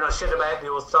said to you when I said about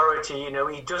the authority.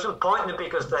 He doesn't point them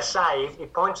because they're saved. He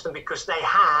points them because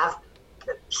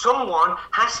someone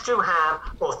has to have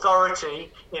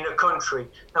authority in a country.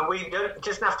 And it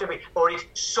doesn't have to be, or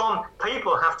some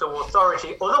people have to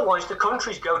authority, otherwise the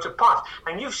countries go to pot.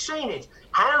 And you've seen it.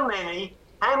 How many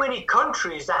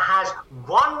countries that has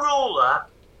one ruler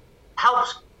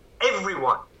helps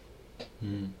everyone?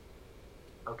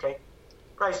 Okay?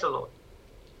 Praise the Lord.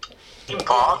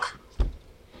 Mark?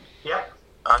 Yeah?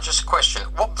 Just a question.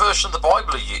 What version of the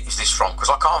Bible is this from? Because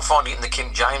I can't find it in the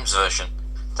King James version.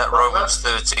 That Romans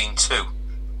 13:2.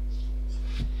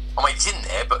 I mean, it's in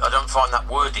there, but I don't find that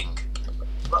wording.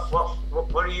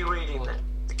 What are you reading then?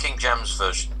 The King James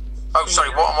version. Oh, sorry,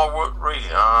 what am I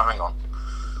reading? Hang on.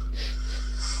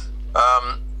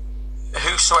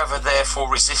 Whosoever therefore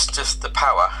resisteth the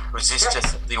power,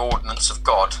 resisteth the ordinance of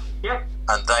God,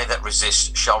 and they that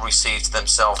resist shall receive to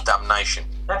themselves damnation.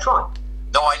 That's right.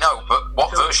 No, I know, but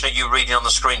what version are you reading on the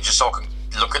screen, just so I can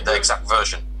look at the exact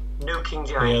version? New King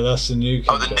James. Yeah, that's the New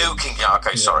King James. Oh, the New King James.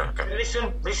 Okay, sorry. Okay.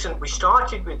 Listen. We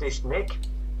started with this, Nick.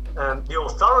 The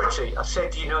authority. I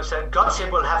said, God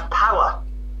said we'll have power,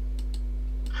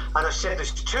 and I said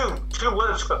there's two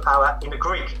words for power in the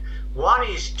Greek. One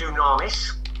is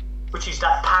dunamis, which is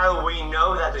that power we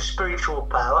know, that the spiritual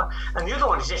power, and the other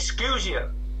one is exousia,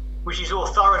 which is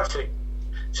authority.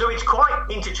 So it's quite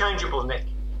interchangeable, Nick.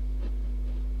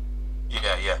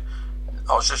 Yeah.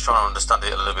 I was just trying to understand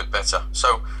it a little bit better.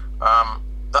 So,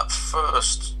 that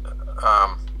first,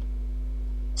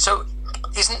 so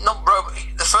isn't not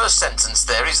the first sentence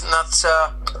there? Isn't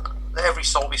that every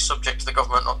soul be subject to the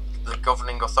government, the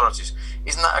governing authorities?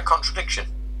 Isn't that a contradiction?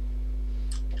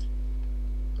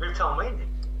 Who told me?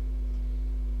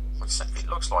 It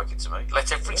looks like it to me.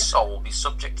 Let every soul be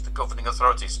subject to the governing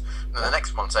authorities. And then the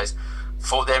next one says,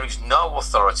 for there is no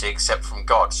authority except from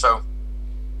God. So,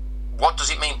 what does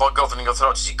it mean by governing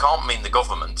authorities? It can't mean the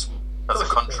government of the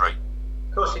country.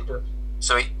 Of course it does.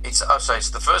 So it's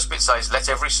the first bit says, let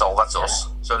every soul, that's us.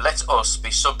 So let us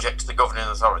be subject to the governing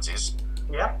authorities.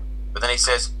 Yeah. But then he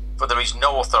says, for there is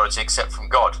no authority except from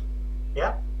God.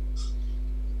 Yeah.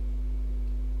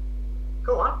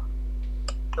 Go on.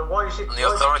 And why is it? And the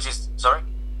authorities, sorry?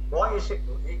 Why is it?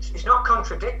 It's not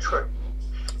contradictory.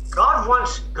 God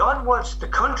wants the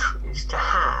countries to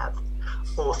have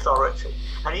authority,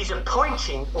 and He's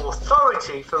appointing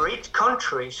authority for each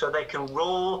country so they can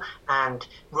rule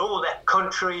that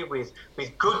country with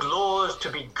good laws to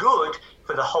be good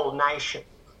for the whole nation.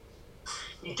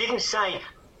 He didn't say,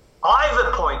 I've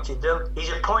appointed them.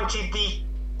 He's appointed the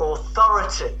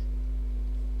authority.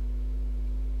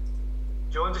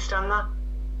 Do you understand that?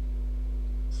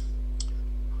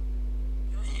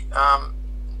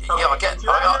 Yeah, I get.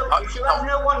 If you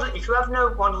have no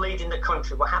one leading the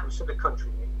country, what happens to the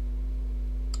country?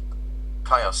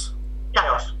 Chaos.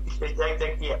 Chaos.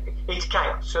 It's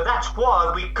chaos. So that's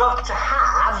why we've got to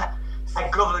have a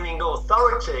governing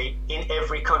authority in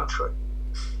every country.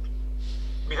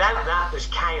 Without that, there's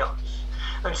chaos.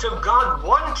 And so God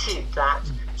wanted that,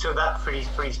 so that for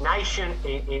his nation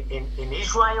in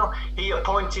Israel, He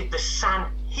appointed the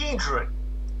Sanhedrin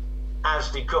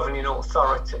as the governing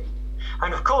authority.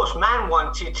 And of course, man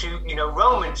wanted to,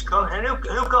 Romans come, and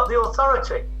who got the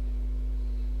authority?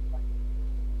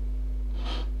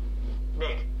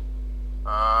 Nick?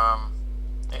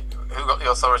 Who got the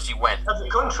authority when? Of the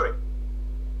country.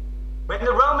 When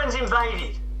the Romans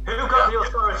invaded, who got the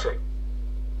authority?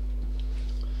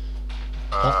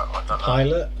 I don't know.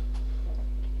 Pilate?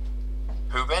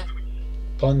 Who then?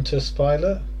 Pontius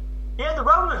Pilate? Yeah, the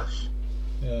Romans.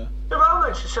 Yeah. The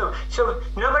Romans. So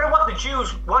no matter what the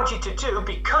Jews wanted to do,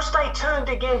 because they turned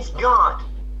against God,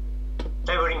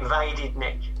 they were invaded,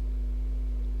 Nick.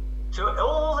 So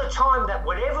all the time that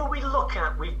whatever we look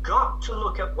at, we've got to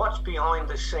look at what's behind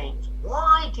the scenes.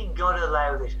 Why did God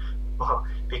allow this? Well,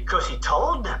 because He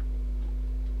told them.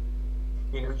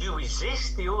 You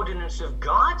resist the ordinance of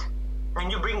God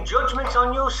and you bring judgment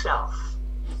on yourself.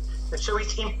 And so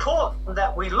it's important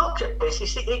that we look at this.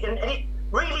 And it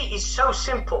really is so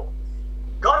simple.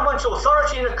 God wants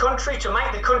authority in a country to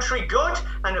make the country good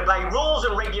and obey rules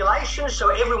and regulations so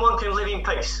everyone can live in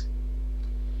peace.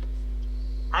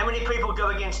 How many people go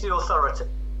against the authority?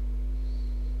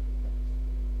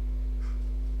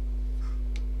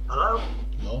 Hello?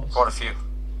 Lots. Quite a few.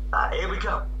 Here we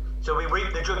go. So we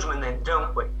reap the judgment then,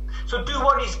 don't we? So do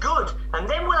what is good, and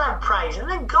then we'll have praise, and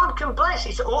then God can bless.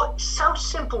 It's all so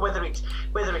simple, whether it's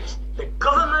the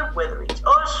government, whether it's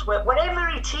us, whatever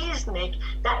it is, Nick,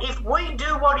 that if we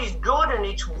do what is good and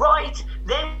it's right,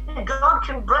 then God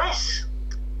can bless.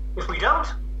 If we don't,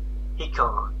 he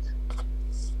can't.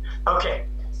 Okay,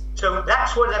 so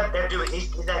that's what they're doing.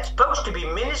 They're supposed to be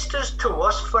ministers to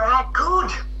us for our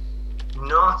good,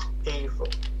 not evil.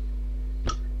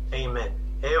 Amen.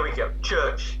 Here we go.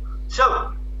 Church.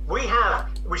 So, we have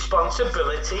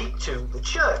responsibility to the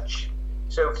church.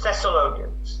 So,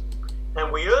 Thessalonians.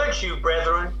 And we urge you,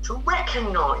 brethren, to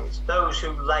recognize those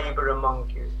who labor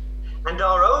among you and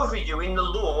are over you in the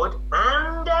Lord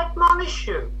and admonish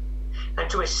you, and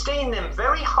to esteem them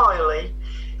very highly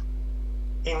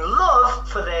in love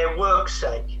for their work's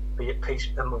sake. Be at peace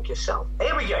among yourself.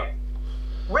 Here we go.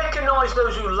 Recognize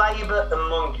those who labor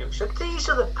among you. So these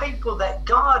are the people that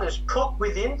God has put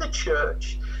within the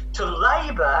church to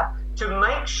labor to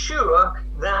make sure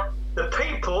that the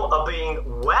people are being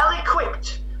well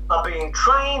equipped, are being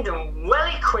trained and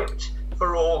well equipped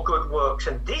for all good works.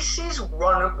 And this is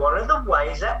one of the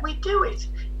ways that we do it.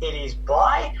 It is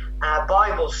by our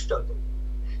Bible study.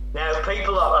 Now,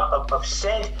 people have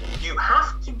said you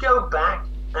have to go back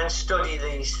and study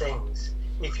these things.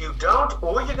 If you don't,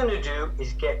 all you're going to do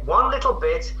is get one little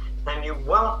bit and you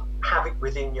won't have it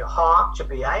within your heart to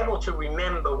be able to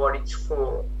remember what it's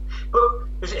for. But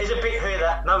there's a bit here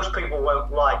that most people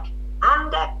won't like.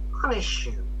 And admonish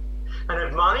you. And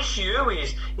admonish you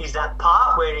is that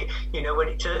part where,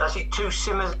 when I see 2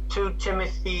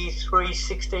 Timothy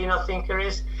 3:16, I think it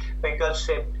is, where God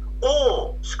said,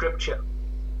 all scripture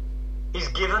is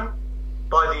given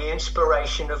by the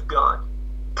inspiration of God.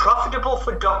 Profitable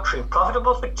for doctrine,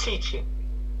 profitable for teaching,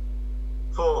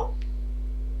 for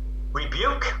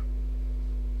rebuke,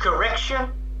 correction,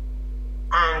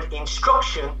 and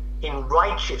instruction in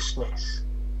righteousness,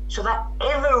 so that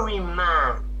every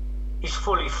man is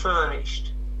fully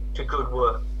furnished to good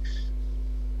works.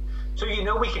 So we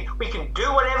can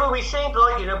do whatever we think,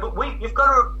 but you've got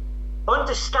to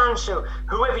understand. So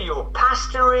whoever your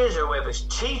pastor is, whoever's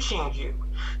teaching you,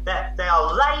 that they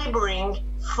are laboring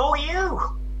for you.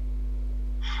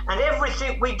 And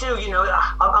everything we do,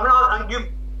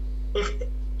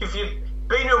 if you've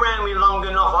been around me long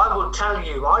enough, I will tell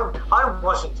you, I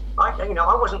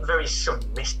wasn't very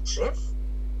submissive.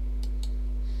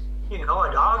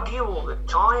 I'd argue all the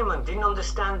time and didn't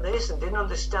understand this and didn't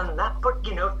understand that. But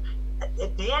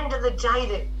at the end of the day,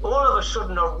 that all of a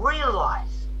sudden I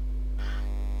realised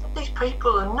that these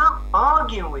people are not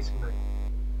arguing with me.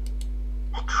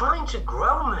 They're trying to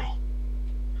grow me,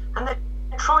 and they're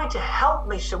trying to help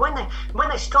me. So when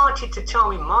they started to tell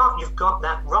me, Mark, you've got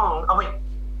that wrong, I went,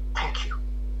 thank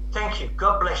you,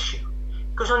 God bless you,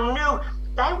 because I knew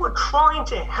they were trying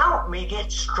to help me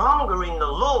get stronger in the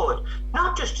Lord,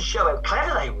 not just to show how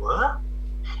clever they were.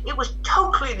 It was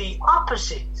totally the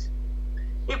opposite.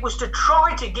 It was to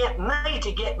try to get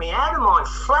me out of my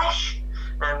flesh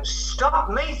and stop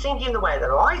me thinking the way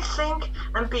that I think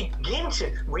and begin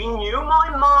to renew my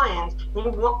mind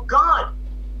in what God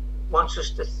wants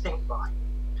us to think by.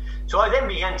 So I then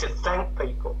began to thank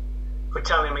people for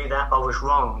telling me that I was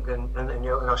wrong, and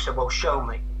I said, well, show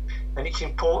me. And it's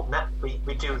important that we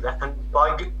do that. And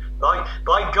by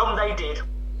gum they did.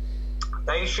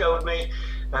 They showed me,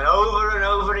 and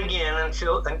over again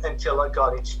until I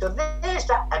got it. So there's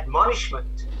that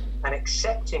admonishment and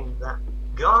accepting that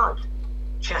God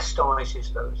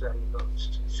chastises those that he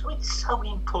loves. So it's so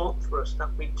important for us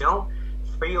that we don't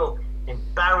feel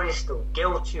embarrassed or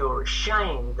guilty or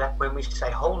ashamed that when we say,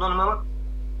 hold on a moment,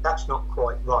 that's not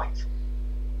quite right.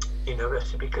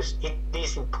 Because it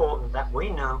is important that we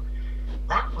know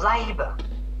that labour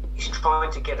is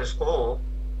trying to get us all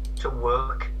to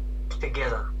work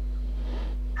together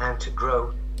and to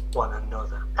grow one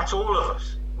another. That's all of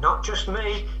us, not just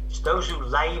me. It's those who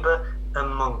labour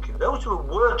among you, those who are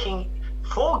working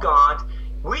for God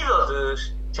with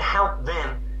others to help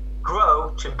them grow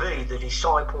to be the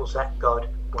disciples that God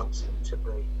wants them to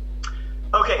be.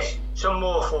 Okay, some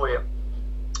more for you.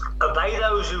 Obey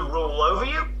those who rule over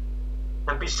you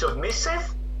and be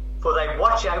submissive, for they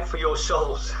watch out for your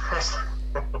souls as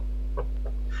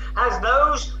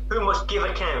those who must give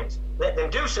account. Let them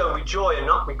do so with joy and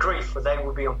not with grief, for they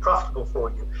will be unprofitable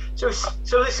for you. So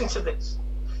listen to this.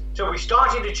 So we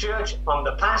started a church. I'm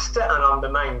the pastor and I'm the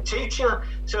main teacher.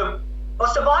 So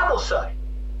what's the Bible say?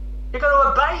 You've got to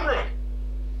obey me.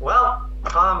 Well,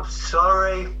 I'm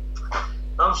sorry.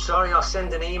 I'll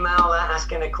send an email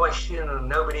asking a question and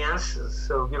nobody answers.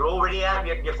 So you're already out.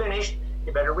 You're finished.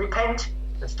 You better repent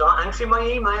and start answering my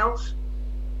emails.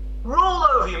 Rule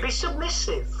over you, be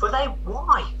submissive.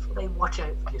 Why? For they watch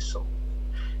out for your soul.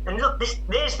 And look,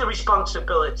 there's the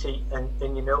responsibility, and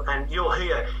you'll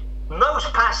hear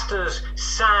most pastors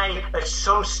say at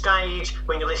some stage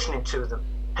when you're listening to them,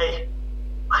 hey,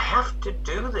 I have to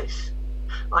do this.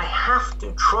 I have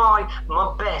to try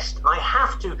my best. I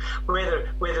have to,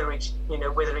 whether it's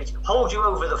hold you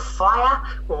over the fire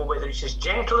or whether it's as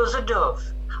gentle as a dove.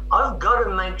 I've got to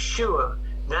make sure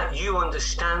that you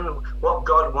understand what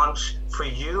God wants for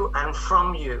you and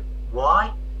from you.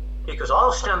 Why? Because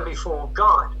I'll stand before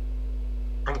God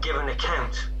and give an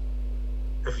account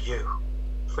of you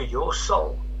for your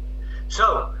soul.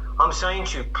 So I'm saying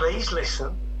to you, please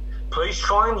listen. Please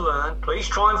try and learn. Please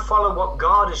try and follow what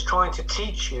God is trying to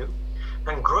teach you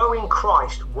and grow in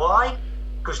Christ. Why?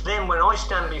 Because then when I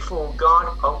stand before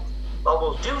God, I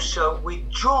will do so with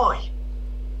joy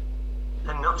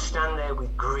and not stand there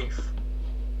with grief.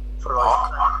 For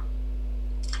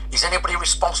Is anybody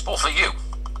responsible for you?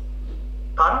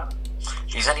 Pardon?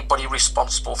 Is anybody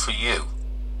responsible for you?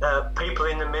 People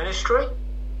in the ministry.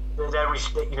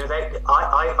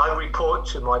 I report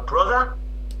to my brother.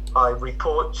 I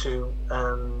report to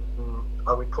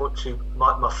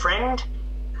my friend,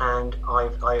 and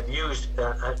I've used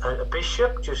a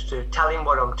bishop just to tell him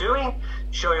what I'm doing,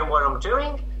 show him what I'm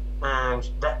doing, and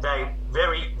that they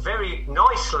very, very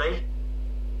nicely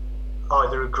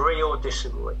either agree or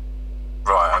disagree.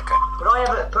 Right. Okay.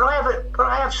 But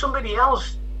I have somebody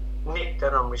else, Nick,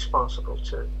 that I'm responsible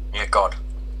to. Yeah, God.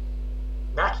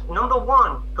 That's number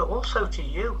one, but also to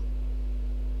you.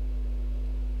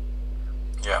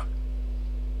 Yeah.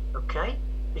 Okay?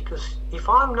 Because if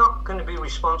I'm not going to be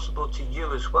responsible to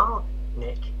you as well,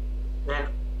 Nick, then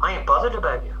I ain't bothered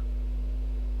about you.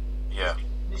 Yeah.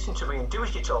 Listen to me and do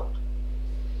as you're told.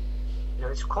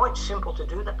 It's quite simple to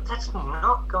do that, but that's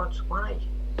not God's way.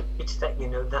 It's that,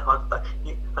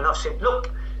 and I've said,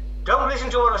 look, don't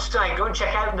listen to what I say. Go and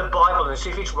check out in the Bible and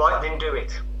see if it's right, then do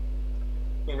it.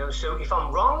 So if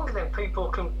I'm wrong, then people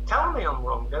can tell me I'm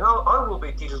wrong. Then I will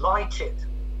be delighted.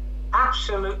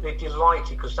 Absolutely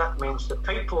delighted, because that means the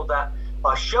people that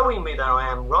are showing me that I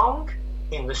am wrong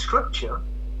in the scripture,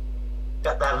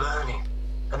 that they're learning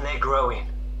and they're growing.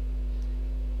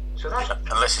 So that's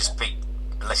unless it's Pete.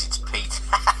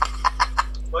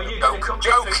 Well, you're going to come to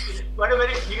Pete. Wait a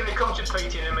minute, you're going to come to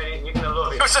Pete in a minute and you're going to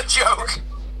love it. It was a joke.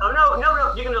 Oh no,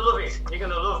 you're going to love it. You're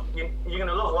going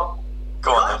to love what?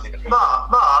 Go on then.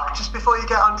 Mark, just before you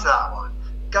get onto that one,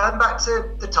 going back to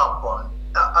the top one,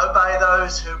 obey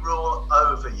those who rule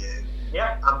over you,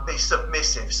 yeah, and be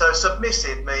submissive. So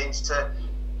submissive means to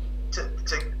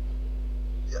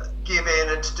give in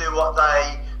and to do what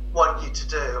they want you to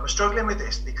do. I'm struggling with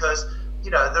this because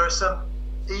there are some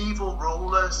evil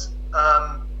rulers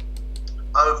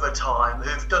over time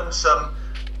who've done some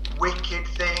wicked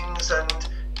things, and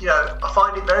I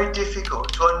find it very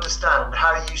difficult to understand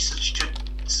how you should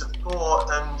support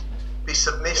and be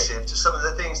submissive to some of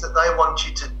the things that they want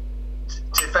you to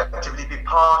effectively be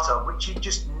part of, which you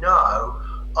just know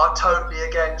are totally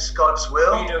against God's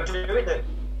will. Well, you don't do it then.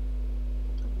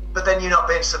 But then you're not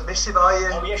being submissive, are you?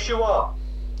 Oh, yes, you are.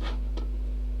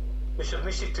 You're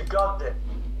submissive to God then.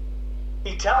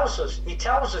 He tells us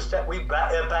that we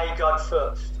obey God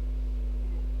first.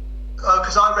 Oh,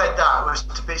 because I read that was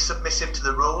to be submissive to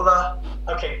the ruler.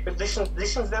 Okay, but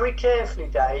listen very carefully,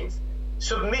 Dave.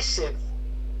 Submissive,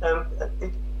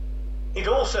 it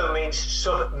also means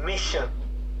submission.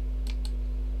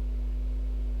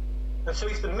 And so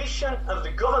if the mission of the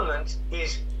government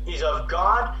is of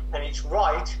God and it's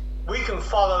right, we can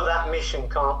follow that mission,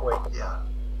 can't we? Yeah.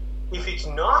 If it's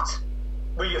not,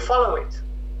 will you follow it?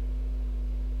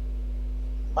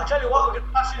 I tell you what, we're going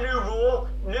to pass a new rule.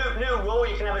 New rule.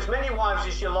 You can have as many wives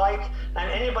as you like,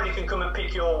 and anybody can come and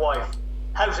pick your wife.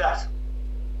 How's that?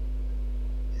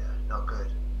 Yeah, not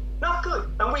good. Not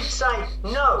good. And we say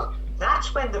no.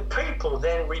 That's when the people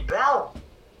then rebel.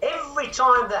 Every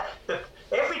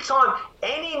time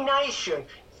any nation,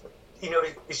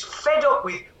 is fed up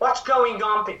with what's going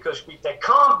on because they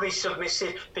can't be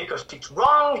submissive because it's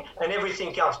wrong and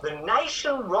everything else, the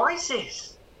nation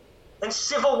rises and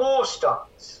civil war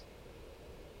starts.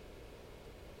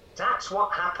 That's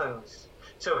what happens.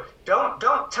 So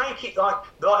don't take it like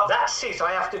that's it,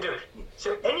 I have to do it.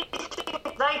 So anything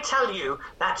they tell you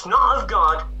that's not of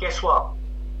God, guess what?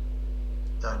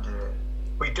 Don't do it.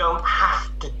 We don't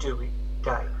have to do it,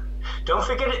 Dave. Don't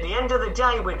forget, at the end of the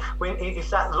day, when if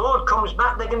that Lord comes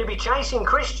back, they're going to be chasing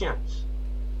Christians,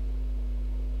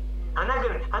 and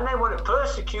they want to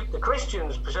persecute the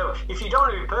Christians. So if you don't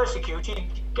want to be persecuted,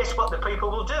 guess what the people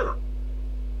will do?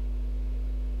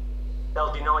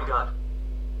 They'll deny God.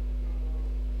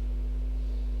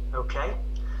 Okay.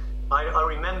 I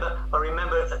remember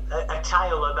a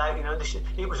tale about, you know,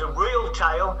 it was a real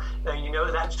tale, you know,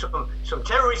 that some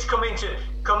terrorists come into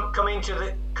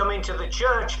the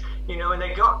church, you know, and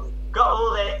they got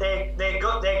all their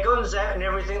guns out and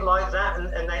everything like that,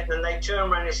 and they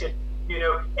turned around and said, you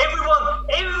know,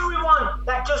 everyone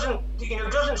that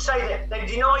doesn't say that they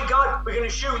deny God, we're going to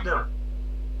shoot them.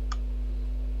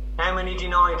 How many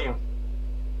denied him?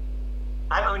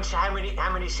 How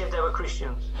many said they were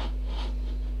Christians?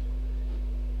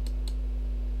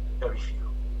 Very few.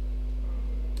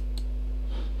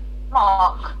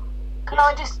 Mark, can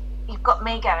Yes. I just, you've got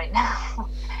me going.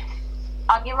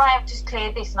 You might have just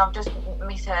cleared this and I've just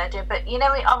misheard you, but you know,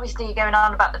 obviously you're going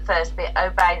on about the first bit,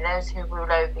 obey those who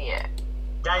rule over you.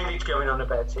 David's going on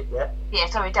about it, yeah? Yeah,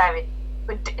 sorry, David.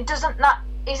 But isn't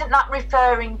that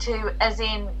referring to, as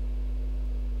in,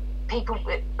 people,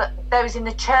 but those in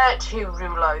the church who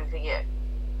rule over you?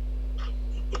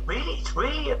 It's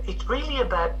really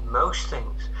about most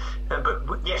things.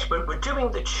 But yes, we're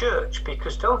doing the church,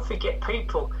 because don't forget,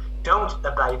 people don't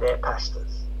obey their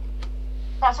pastors.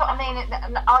 That's what I mean.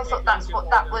 I thought that's what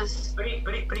that was. But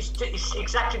it's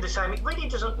exactly the same. It really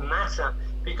doesn't matter,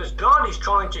 because God is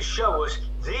trying to show us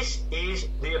this is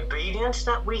the obedience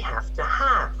that we have to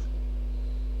have.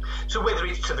 So whether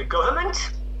it's to the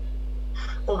government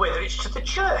or whether it's to the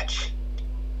church,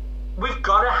 we've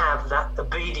got to have that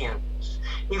obedience.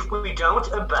 If we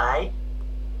don't obey,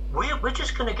 we're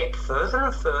just going to get further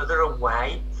and further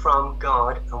away from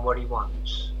God and what he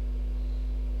wants.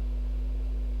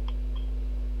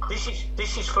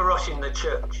 This is for us in the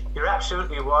church. You're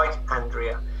absolutely right,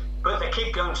 Andrea. But they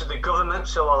keep going to the government,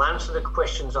 so I'll answer the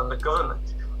questions on the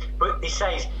government. But he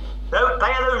says,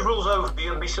 obey those rules over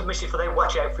you and be submissive, for they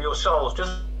watch out for your souls.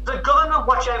 Does the government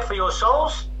watch out for your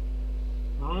souls?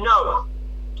 No.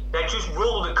 They just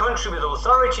rule the country with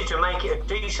authority to make it a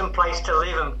decent place to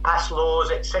live and pass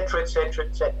laws, etc., etc.,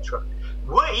 etc.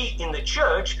 We in the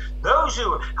church, those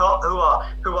who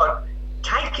are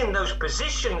taking those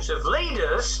positions of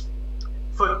leaders,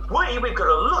 we've got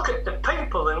to look at the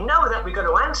people and know that we've got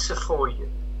to answer for you.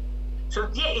 So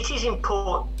yeah, it is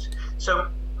important. So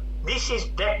this is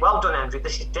well done, Andrew.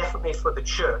 This is definitely for the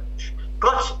church,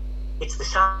 but it's the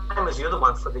same as the other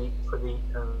one for the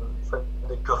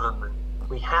government.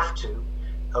 We have to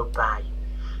obey.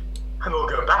 And we'll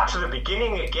go back to the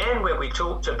beginning again, where we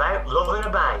talked about love and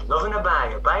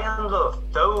obey, obey and love.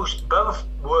 Those both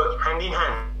work hand in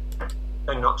hand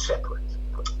and not separate.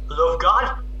 Love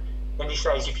God, and he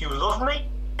says, if you love me,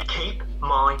 keep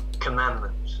my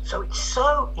commandments. So it's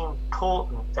so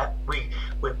important that we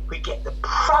get the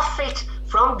profit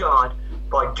from God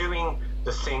by doing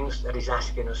the things that he's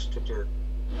asking us to do.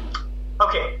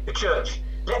 Okay, the church.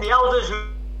 Let the elders who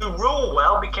rule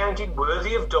well be counted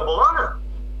worthy of double honour,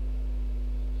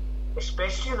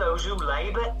 especially those who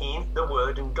labour in the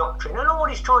word and doctrine. And all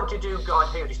he's trying to do,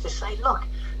 God, here, is to say, look,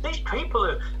 these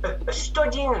people are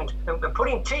studying and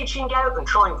putting teaching out and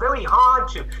trying very hard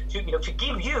to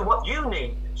give you what you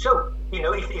need. So,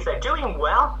 if they're doing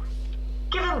well,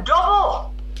 give them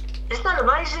double. Isn't that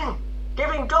amazing? Give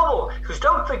them double. Because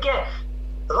don't forget,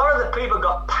 a lot of the people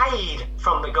got paid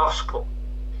from the gospel.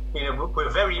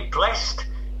 We're very blessed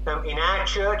in our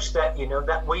church that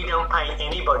we don't pay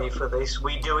anybody for this.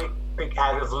 We do it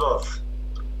out of love.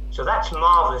 So that's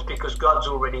marvelous, because God's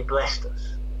already blessed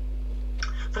us.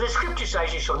 For the scripture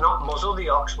says, you shall not muzzle the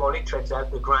ox while it treads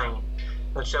out the grain.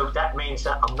 And so that means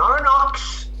that I'm not an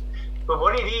ox, but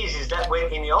what it is that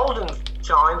when in the olden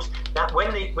times, that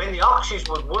when the oxes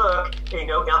would work,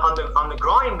 on the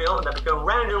grind mill, and they'd go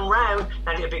round and round,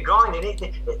 and it'd be grinding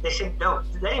it, they said, no,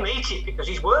 let him eat it because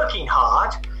he's working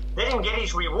hard. Let him get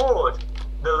his reward.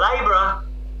 The labourer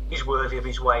is worthy of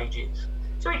his wages.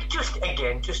 So it's just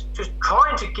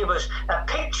trying to give us a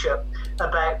picture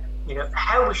about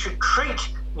how we should treat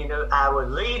our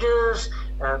leaders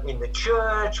in the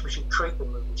church. We should treat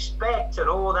them with respect and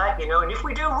all that, and if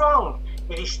we do wrong,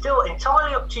 it is still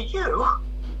entirely up to you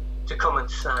to come and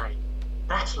say.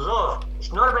 That's love.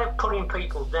 It's not about putting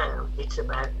people down, it's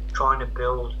about trying to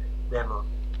build them up.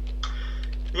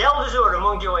 The elders who are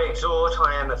among you I exhort.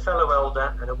 I am a fellow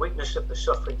elder and a witness of the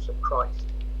sufferings of Christ,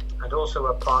 and also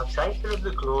a partaker of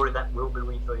the glory that will be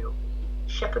revealed.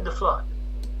 Shepherd the flock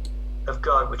of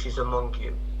God which is among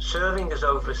you, serving as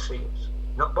overseers,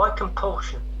 not by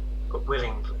compulsion, but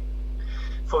willingly.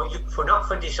 For not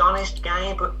for dishonest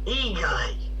gain, but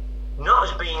eagerly,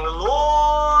 not as being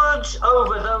lords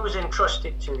over those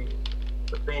entrusted to you,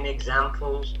 but being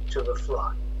examples to the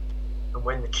flock. And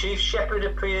when the chief shepherd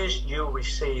appears, you'll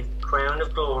receive the crown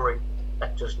of glory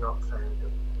that does not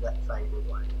fade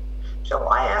away. So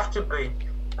I have to be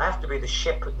I have to be the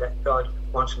shepherd that God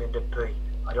wants me to be.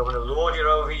 I don't want to lord it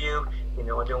over you. I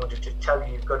don't want to tell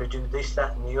you you've got to do this,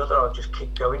 that, and the other. I'll just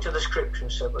keep going to the scripture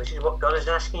and say, well, this is what God is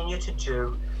asking you to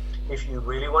do. If you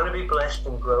really want to be blessed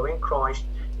and grow in Christ,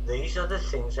 these are the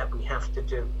things that we have to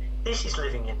do. This is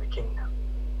living in the kingdom.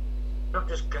 Not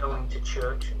just going to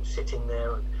church and sitting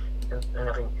there and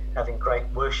having great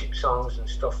worship songs and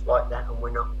stuff like that, and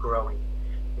we're not growing.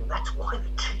 And that's why the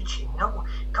teaching. No,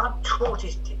 God taught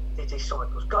his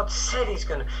disciples. God said he's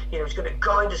going to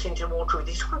guide us into all truth.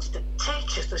 He wants to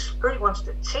teach us. The Spirit wants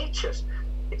to teach us.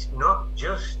 It's not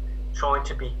just trying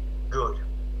to be good.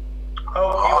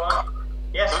 Oh, you are?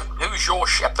 Yes. Who's your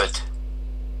shepherd?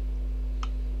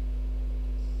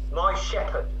 My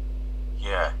shepherd.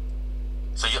 Yeah.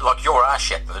 So you're our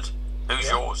shepherd. Who's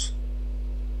yours?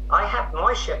 I have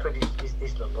my shepherd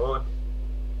is the Lord.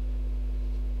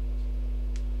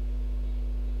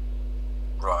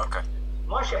 Right. Okay.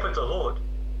 My shepherd's the Lord.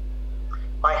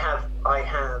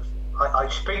 I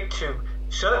speak to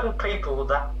certain people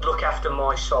that look after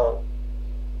my soul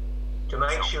to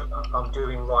make sure I'm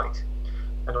doing right.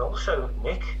 And also,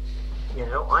 Nick,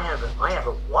 I have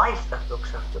a wife that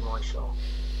looks after my soul.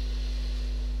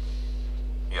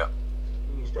 Yeah.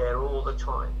 He's there all the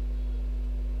time.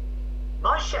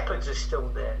 My shepherds are still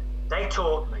there. They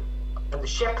taught me. And the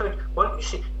shepherd,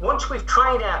 once we've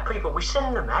trained our people, we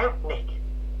send them out, Nick.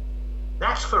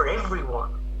 That's for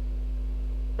everyone.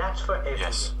 That's for everyone.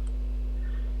 Yes.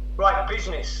 Right,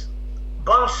 business.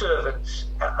 Bondservants.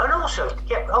 And also,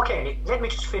 okay, Nick, let me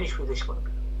just finish with this one.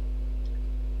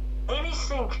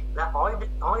 Anything that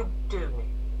I do, Nick,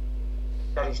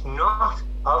 that is not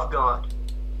of God,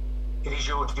 it is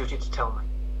your duty to tell me.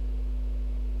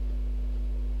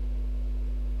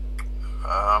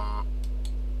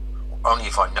 Only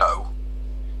if I know.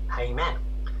 Amen.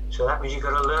 So that means you've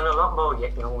got to learn a lot more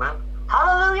yet, young man.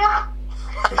 Hallelujah!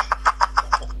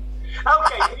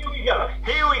 Okay,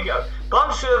 here we go.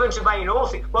 Bondservants obeying all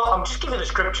things. Well, I'm just giving the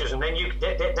scriptures, and then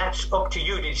that's up to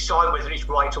you to decide whether it's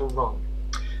right or wrong.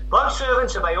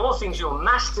 Bondservants obey all things your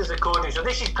masters according. So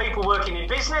this is people working in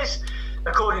business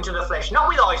according to the flesh, not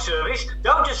with eye service.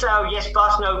 Don't just say, oh, yes,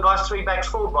 boss, no, boss, 3 bags,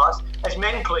 4 boss, as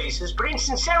men pleasers, but in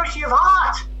sincerity of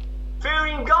heart.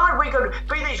 Fearing God, we're going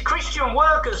to be these Christian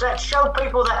workers that show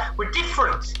people that we're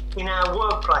different in our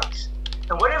workplace.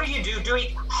 And whatever you do, do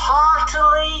it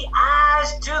heartily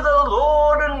as to the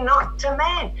Lord and not to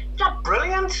men. Isn't that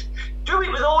brilliant? Do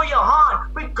it with all your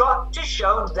heart. We've got to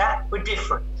show that we're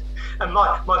different. And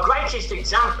my greatest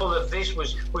example of this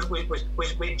was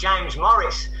with James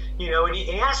Morris. And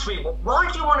he asked me, why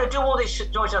do you want to do all this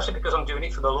noise? I said, because I'm doing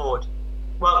it for the Lord.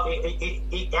 Well,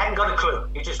 he hadn't got a clue.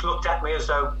 He just looked at me as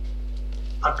though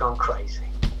I'd gone crazy.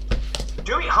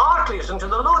 Do it heartily as unto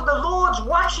the Lord. The Lord's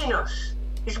watching us.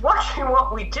 He's watching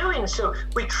what we're doing. So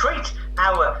we treat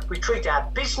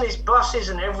our business bosses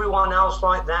and everyone else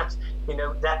like that,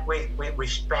 that with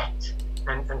respect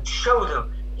and show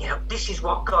them, this is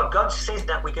what God says,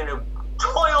 that we're going to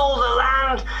toil the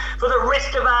land for the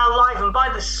rest of our life, and by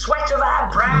the sweat of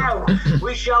our brow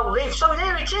we shall live. So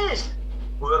there it is,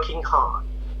 working hard,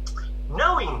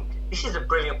 knowing, this is a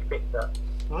brilliant bit though,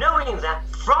 knowing that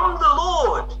from the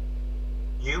Lord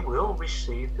you will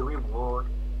receive the reward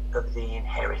of the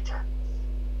inheritance,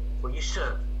 for you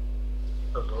serve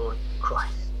the Lord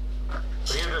Christ. But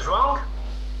he who does wrong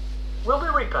will be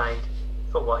repaid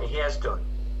for what he has done.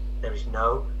 There is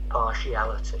no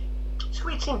partiality. So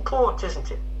it's important,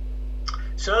 isn't it?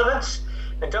 Servants,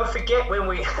 and don't forget when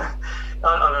we,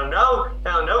 I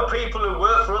know people who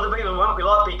work for other people who won't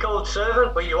like to be called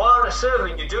servant, but you are a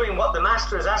servant. You're doing what the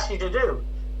master has asked you to do.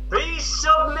 Be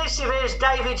submissive is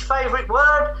David's favourite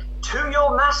word, to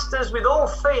your masters with all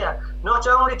fear, not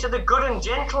only to the good and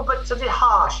gentle, but to the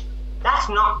harsh. That's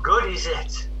not good, is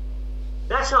it?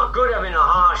 That's not good having a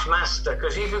harsh master,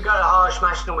 because if you've got a harsh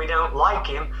master and we don't like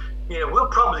him, we'll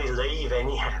probably leave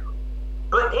anyhow.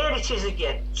 But here it is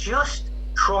again. Just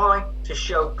try to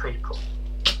show people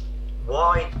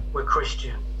why we're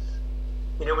Christians.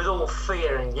 With all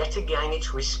fear, and yet again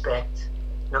it's respect,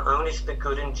 not only to the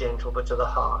good and gentle, but to the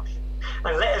harsh.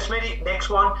 And let us, next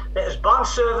one, let us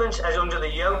bondservants as under the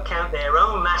yoke count their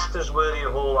own masters worthy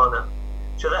of all honour,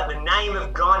 so that the name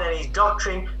of God and his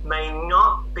doctrine may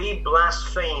not be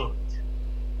blasphemed.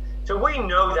 So we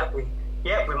know that we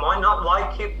might not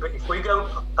like it, but if we go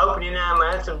opening our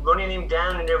mouths and running him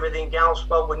down and everything else,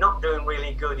 well, we're not doing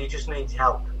really good. He just needs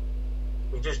help.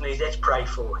 Let's pray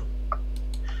for him.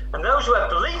 And those who have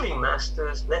believing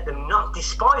masters, let them not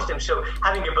despise them. So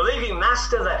having a believing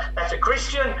master that's a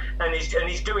Christian and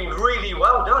he's doing really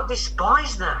well, don't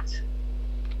despise that.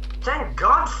 Thank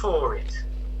God for it,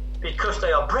 because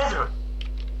they are brethren.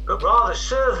 but rather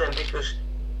serve them, because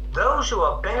those who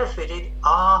are benefited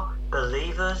are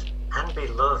believers and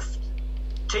beloved.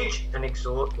 Teach and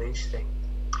exhort these things.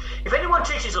 If anyone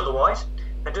teaches otherwise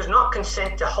and does not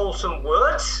consent to wholesome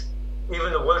words,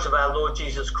 even the words of our Lord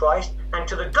Jesus Christ, and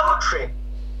to the doctrine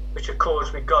which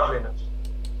accords with godliness,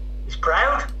 is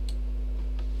proud,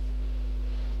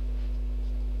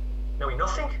 knowing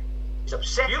nothing, is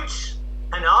upset, disputes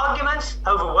and arguments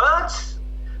over words,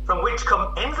 from which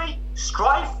come envy,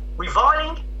 strife,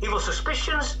 reviling, evil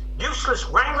suspicions, useless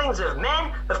wranglings of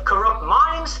men of corrupt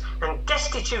minds, and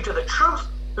destitute of the truth,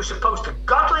 who suppose that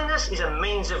godliness is a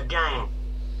means of gain.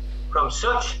 From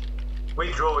such,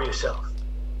 withdraw yourself.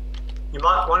 You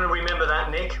might want to remember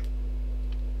that, Nick.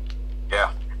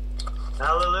 Yeah.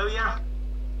 Hallelujah.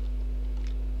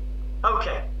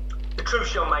 Okay, the truth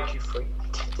shall make you free.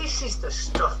 This is the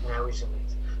stuff now, isn't it?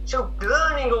 So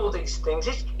learning all these things,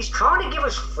 he's trying to give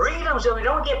us freedom so we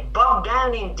don't get bogged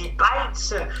down in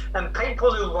debates and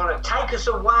people who want to take us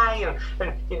away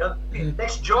and you know,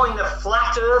 let's join the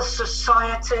Flat Earth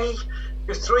Society,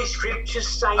 because 3 scriptures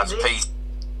say this.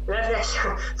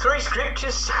 Three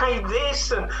scriptures say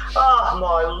this, and oh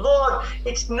my Lord,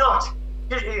 it's not.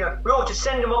 You know, we ought to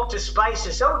send them up to space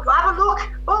and say, oh, have a look.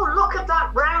 Oh, look at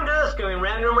that round Earth going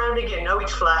round and round again. No,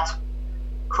 it's flat.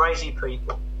 Crazy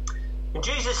people. And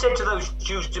Jesus said to those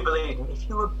Jews to believe him, if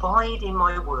you abide in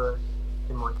my word,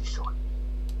 you're my disciple.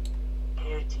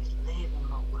 Here it is, live in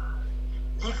my word.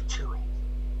 Live to it.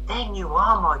 Then you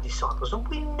are my disciples. And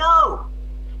we know.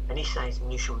 And he says,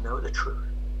 and you shall know the truth.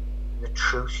 And the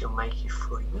truth shall make you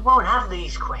free. We won't have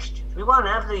these questions. We won't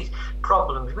have these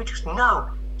problems. We just know.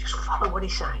 Just follow what he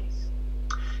says.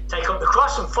 Take up the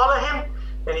cross and follow him.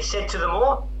 Then he said to them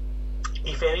all,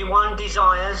 if anyone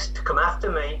desires to come after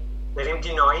me, let him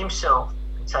deny himself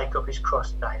and take up his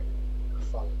cross daily and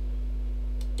follow me.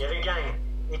 Yet again,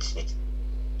 it's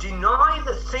deny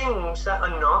the things that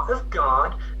are not of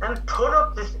God and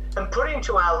put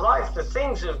into our life the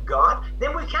things of God.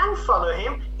 Then we can follow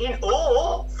him in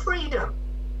all freedom.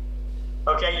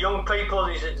 Okay, young people,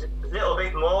 is a little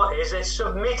bit more. Is it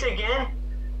submit again?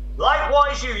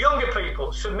 Likewise, you younger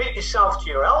people, submit yourself to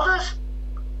your elders.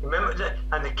 Remember that,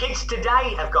 and the kids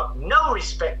today have got no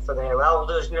respect for their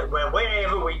elders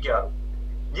wherever we go.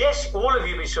 Yes, all of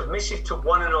you be submissive to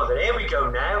one another. There we go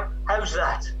now. How's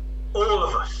that? All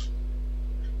of us.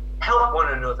 Help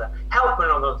one another. Help one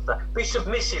another. Be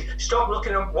submissive. Stop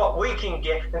looking at what we can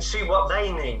get and see what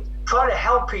they need. Try to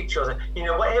help each other, you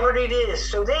know, whatever it is.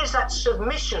 So there's that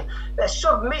submission. That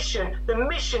submission, the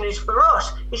mission is for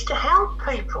us, is to help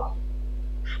people.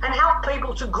 And help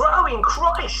people to grow in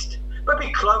Christ. But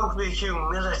be clothed with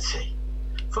humility.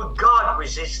 For God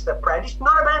resists the proud. It's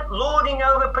not about lording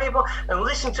over people and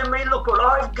listen to me, look what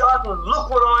I've got and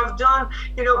look what I've done.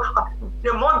 You know,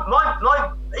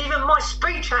 even my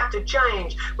speech had to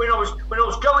change when I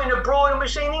was going abroad and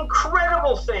was seeing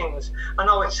incredible things. And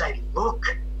I would say, look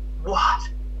what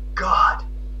God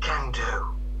can do.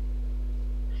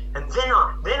 And then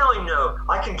I know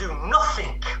I can do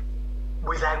nothing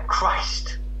without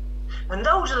Christ. And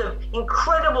those are the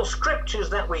incredible scriptures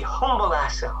that we humble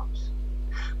ourselves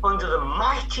under the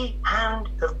mighty hand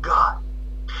of God,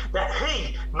 that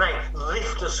he may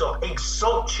lift us up,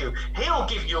 exalt you. He'll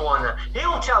give you honor.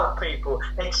 He'll tell people,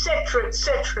 etc.,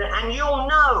 etc., and you'll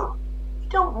know. You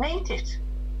don't need it.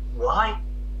 Why?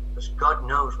 Because God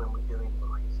knows when we're doing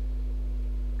right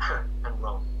and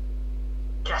wrong.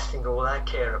 Casting all our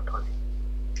care upon him,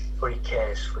 for he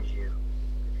cares for you.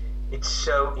 It's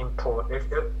so important.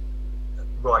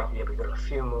 Right, yeah, we've got a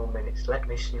few more minutes. Let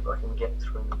me see if I can get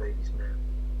through these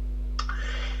now.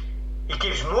 He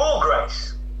gives more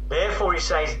grace. Therefore, he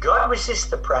says, God resists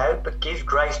the proud, but gives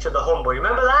grace to the humble.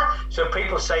 Remember that? So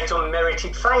people say it's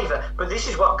unmerited favour. But this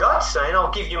is what God's saying.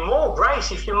 I'll give you more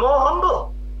grace if you're more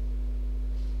humble.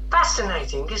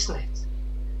 Fascinating, isn't it?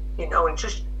 You know, and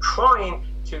just trying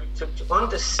to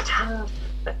understand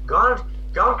that God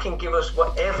can give us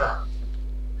whatever.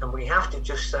 And we have to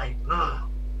just say,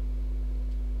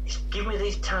 give me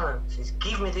these talents, he's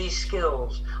given me these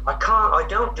skills. I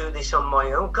don't do this on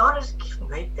my own. God has given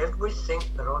me everything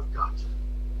that I've got.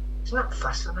 Isn't that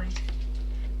fascinating?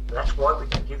 And that's why we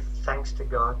can give thanks to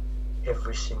God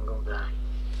every single day.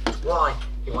 That's why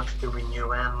he wants to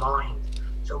renew our mind,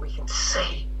 so we can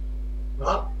see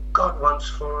what God wants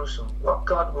for us and what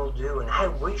God will do and how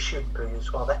we should be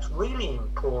as well. That's really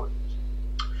important.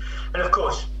 And of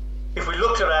course, if we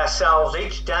looked at ourselves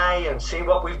each day and see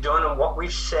what we've done and what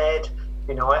we've said,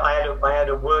 you know, I had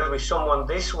a word with someone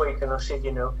this week, and I said,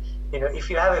 you know, if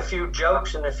you have a few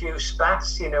jokes and a few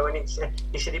spats, you know, and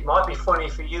he said it might be funny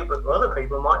for you, but other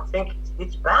people might think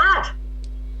it's bad.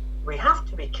 we have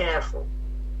to be careful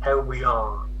how we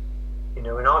are. You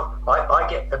know, and I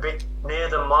get a bit near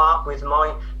the mark with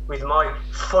my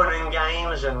fun and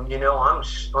games, and you know, I'm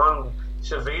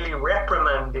severely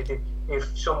reprimanded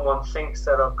if someone thinks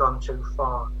that I've gone too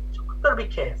far. So we've got to be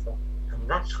careful, and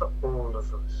that's for all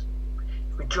of us.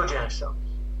 If we judge ourselves,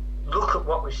 look at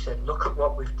what we said, look at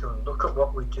what we've done, look at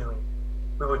what we're doing,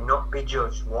 we would not be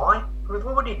judged. Why? We've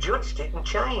already judged it and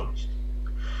changed.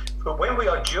 But when we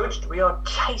are judged, we are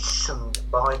chastened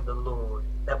by the Lord,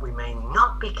 that we may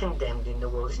not be condemned in the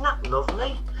world. Isn't that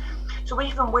lovely? So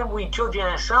even when we judge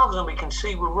ourselves and we can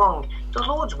see we're wrong, the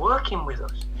Lord's working with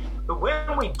us. But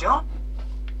when we don't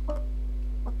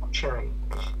change,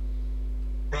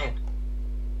 then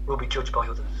we'll be judged by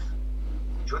others.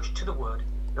 Judged to the word,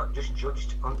 not just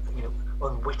judged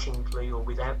unwittingly or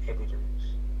without evidence.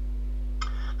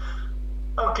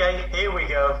 Okay, here we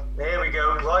go.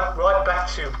 Right back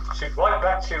to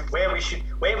where we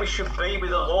should be with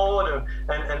the Lord,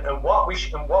 and what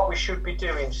we should be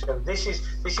doing. So this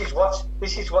is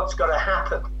what's got to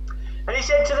happen. And he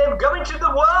said to them, "Go into the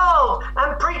world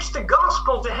and preach the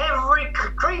gospel to every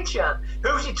creature."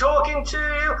 Who's he talking to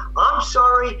you? I'm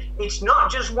sorry, it's not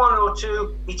just one or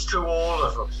two, it's to all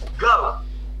of us. Go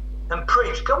and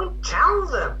preach. Go and tell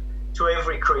them to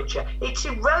every creature. It's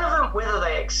irrelevant whether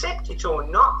they accept it or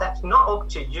not. That's not up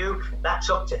to you. That's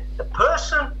up to the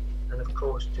person and, of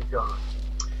course, to God.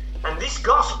 And this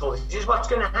gospel is what's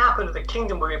going to happen to the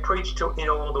kingdom we preach to in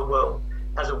all the world,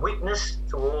 as a witness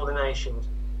to all the nations,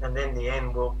 and then the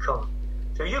end will come.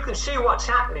 So you can see what's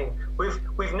happening. We've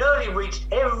nearly reached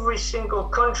every single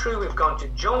country. We've gone to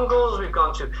jungles.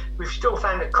 We've still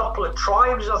found a couple of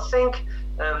tribes, I think,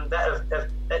 that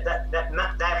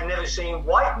have never seen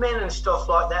white men and stuff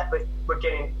like that. But we're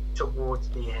getting towards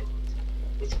the end.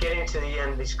 It's getting to the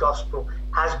end. This gospel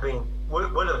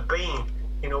will have been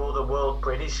in all the world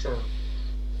pretty soon.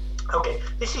 Okay,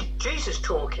 this is Jesus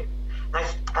talking.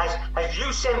 As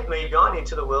you sent me, God,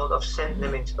 into the world, I've sent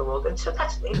them into the world. And so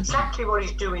that's exactly what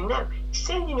he's doing now. He's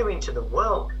sending you into the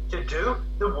world to do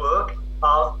the work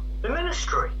of the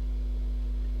ministry.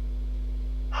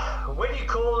 When he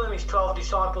called them, his 12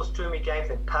 disciples to him, he gave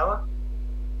them power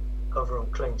over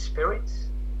unclean spirits,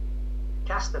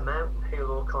 cast them out and heal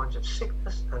all kinds of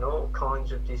sickness and all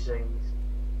kinds of disease.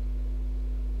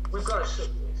 We've got to see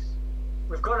this.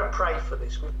 We've got to pray for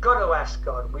this. We've got to ask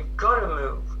God. We've got to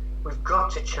move. We've got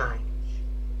to change.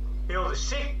 Heal the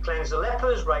sick, cleanse the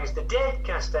lepers, raise the dead,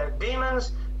 cast out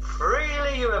demons.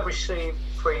 Freely you have received,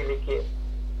 freely give.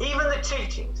 Even the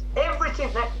teachings,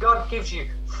 everything that God gives you,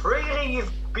 freely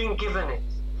you've been given it.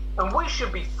 And we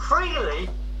should be freely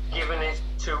giving it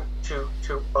to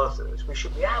others. We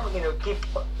should be able, give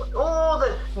all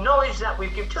the knowledge that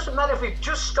we've given. It doesn't matter if we've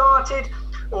just started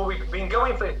or we've been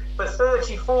going for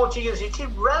 30, 40 years. It's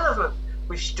irrelevant.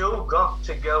 We've still got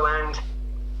to go and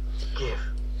give.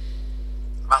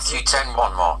 Matthew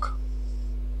 10:1, Mark.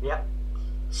 Yep.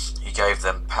 He gave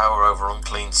them power over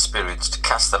unclean spirits to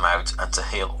cast them out and to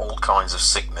heal all kinds of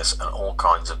sickness and all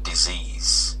kinds of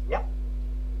disease. Yep.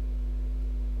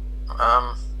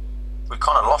 We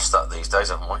kind of lost that these days,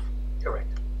 haven't we?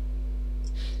 Correct.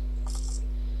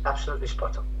 Absolutely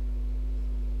spot on.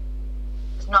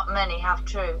 Not many have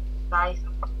true faith.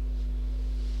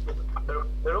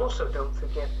 But also, don't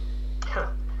forget,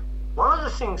 one of the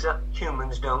things that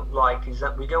humans don't like is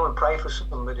that we go and pray for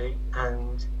somebody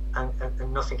and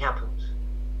nothing happens.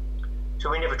 So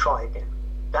we never try again.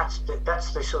 That's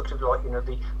the sort of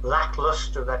the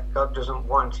lackluster that God doesn't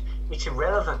want. It's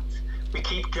irrelevant. We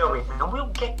keep going, and we'll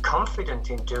get confident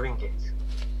in doing it.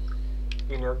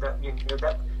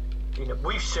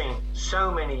 We've seen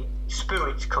so many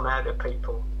spirits come out of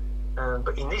people,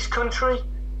 but in this country,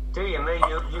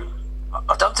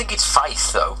 I don't think it's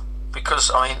faith though,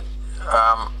 because I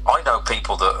know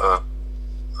people that are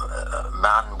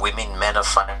men of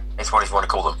faith, whatever you want to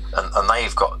call them, and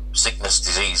they've got sickness,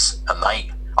 disease, and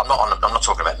I'm not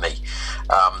talking about me,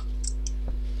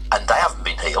 and they haven't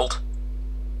been healed.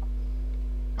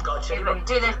 Gotcha.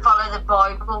 Do they follow the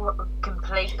Bible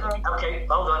completely? Okay,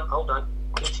 hold on.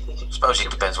 I suppose it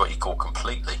depends what you call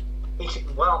completely.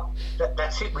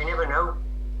 That's it. We never know,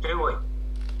 do we?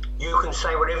 You can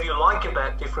say whatever you like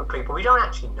about different people. We don't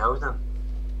actually know them.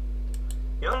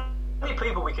 The only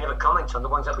people we can ever comment on, the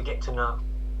ones that we get to know.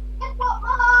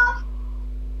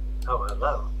 Oh,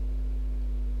 hello.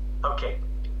 Okay.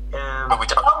 But we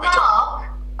don't. Mark.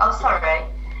 Oh, sorry.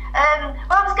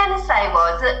 What I was going to say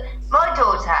was that my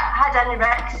daughter had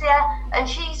anorexia, and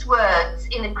she's worked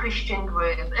in a Christian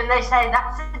group, and they say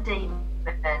that's a demon,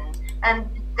 and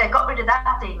they got rid of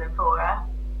that demon for her.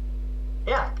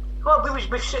 Yeah. Well,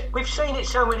 we've seen it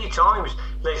so many times,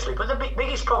 Leslie. But the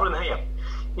biggest problem here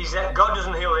is that God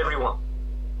doesn't heal everyone.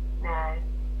 No.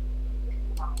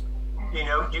 You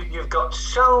know, you've got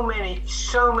so many.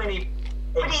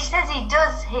 But he says he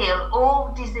does heal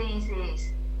all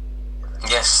diseases.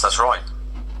 Yes, that's right.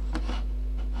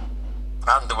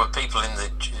 And there were people in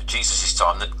Jesus'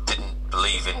 time that didn't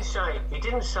believe in. He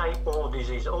didn't say all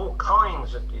disease, all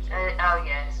kinds of disease. Oh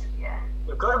yes, yeah.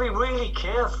 You've got to be really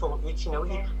careful. It's, you know,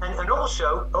 Yeah. and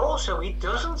also he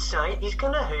doesn't say he's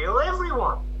going to heal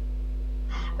everyone.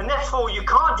 And therefore, you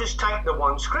can't just take the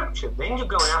one scripture. Then you're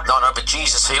going to have to... No, but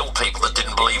Jesus healed people that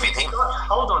didn't believe in him.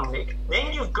 Hold on, Nick.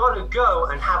 Then you've got to go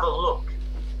and have a look.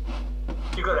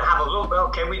 You've got to have a look.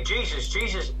 Okay, with Jesus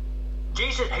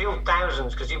healed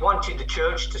thousands because he wanted the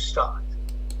church to start.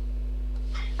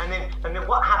 And then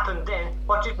what happened then?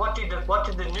 What did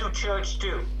the new church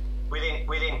do?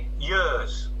 Within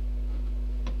years,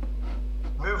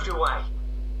 moved away.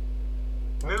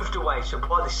 So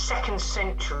by the 2nd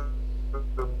century,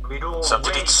 we'd all. So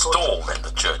did it stall then,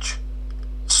 the church?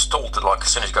 Stalled it, like as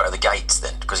soon as you got to the gates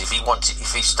then? Because if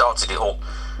he started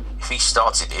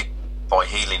it by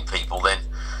healing people, then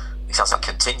it hasn't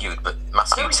continued. But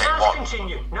Matthew 10:1. No, it has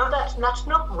continued. No, that's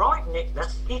not right, Nick.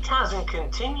 It hasn't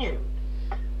continued.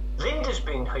 Linda's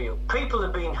been healed. People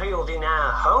have been healed in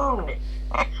our home, Nick.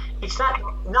 It's that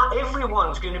not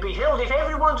everyone's going to be healed. If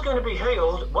everyone's going to be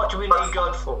healed, what do we need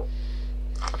God for?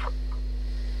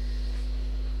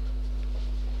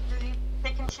 Do you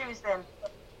pick and choose them?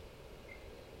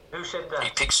 Who said He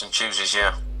that? picks and chooses,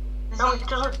 yeah. No, it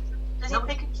doesn't. Does No. he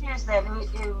pick and choose them?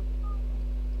 Who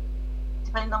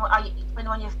depending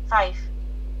on your faith?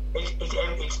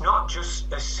 It's not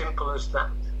just as simple as that.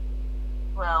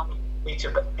 Well, It's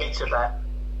about Is that.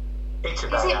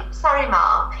 it? Sorry,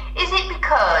 Mark. Is it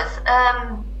because?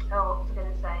 What was I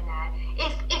going to say now?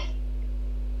 If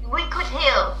we could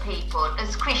heal people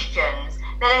as Christians,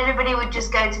 then everybody would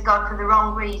just go to God for the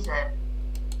wrong reason.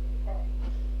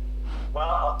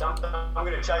 Well, I'm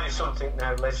going to tell you something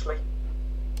now, Leslie.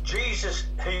 Jesus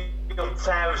healed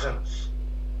thousands.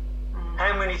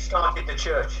 How many started the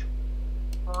church?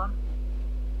 1,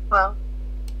 12.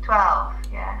 12,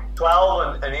 yeah.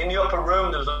 12, and in the upper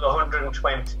room there's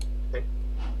 120.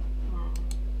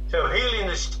 So healing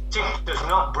the sick does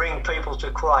not bring people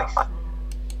to Christ.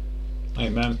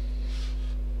 Amen.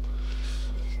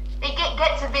 It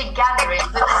gets a big gathering,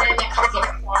 but they don't actually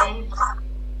get saved.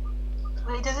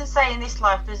 Well, he doesn't say in this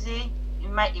life, does he? It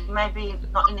may be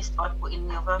not in this life, but in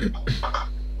the other.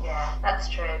 Yeah, that's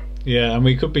true. Yeah, and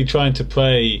we could be trying to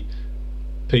pray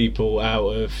people out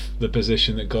of the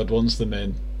position that God wants them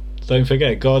in. Don't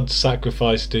forget, God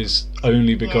sacrificed his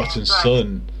only begotten Yeah, right.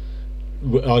 son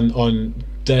on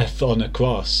death on a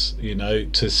cross, you know,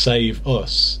 to save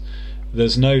us.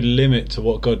 There's no limit to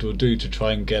what God will do to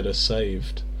try and get us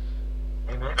saved.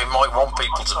 Amen. We might want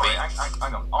people to Sorry, be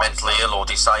hang on. mentally ill or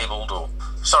disabled or...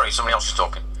 Sorry, somebody else is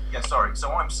talking. Yeah, sorry.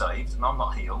 So I'm saved and I'm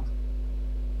not healed.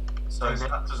 So Amen.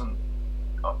 that doesn't...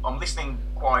 I'm listening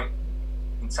quite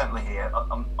intently here.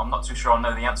 I'm not too sure I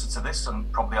know the answer to this,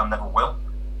 and probably I never will.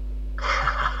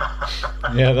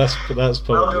 Yeah, that's probably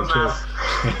Well done,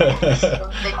 true.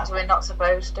 Some things we're not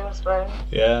supposed to, I suppose.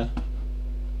 Yeah.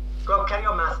 Go on, carry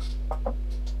on, Matt.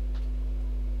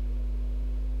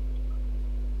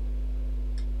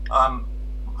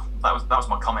 That was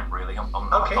my comment really. I'm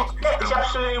Okay, not too yeah, it's sure.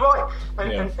 absolutely right.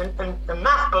 And, Yeah. and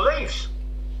Matt believes.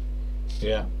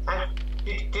 Yeah. And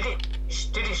did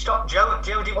it stop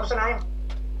Jody? What's her name?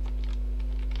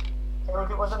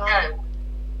 Jody, what's her name?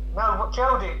 No, what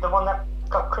Jody, the one that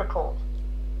got crippled.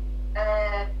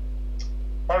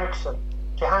 Ericsson.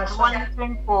 The Johansson. one in the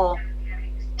swimming pool.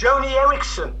 Joni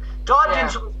Ericsson died Yeah.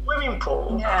 into a swimming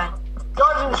pool. Yeah.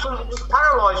 Died in the swimming pool, was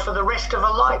paralysed for the rest of her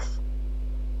life.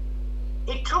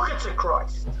 It took her to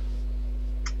Christ.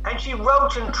 And she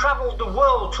wrote and travelled the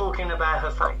world talking about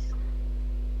her faith.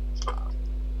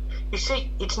 You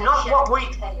see, it's not what we...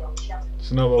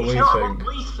 It's not what It's we not think. what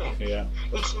we think. Yeah.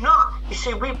 It's not. You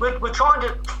see, we're trying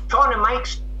to make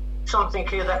something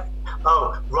here that,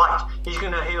 oh, right, he's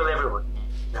going to heal everyone.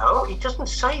 No, it doesn't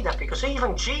say that, because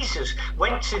even Jesus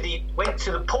went to the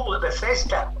pool at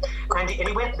Bethesda, and he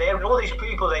went there, and all these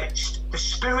people, the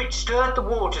Spirit stirred the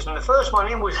waters, and the first one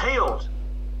in was healed.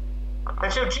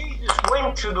 And so Jesus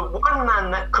went to the one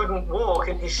man that couldn't walk,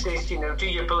 and he says, you know, do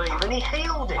you believe? And he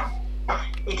healed him.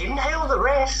 He didn't heal the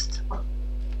rest.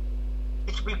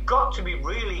 We've got to be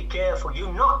really careful.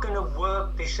 You're not going to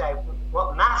work this out.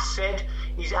 What Matt said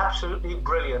is absolutely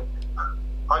brilliant.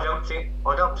 I don't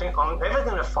think I'm ever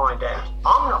going to find out.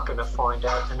 I'm not going to find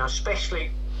out, and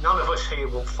especially none of us here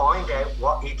will find out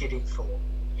what he did it for.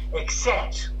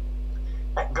 Except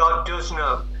that God does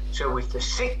know. So if the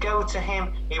sick go to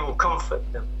him, he will comfort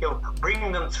them. He'll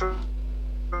bring them through.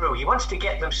 He wants to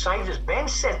get them saved. As Ben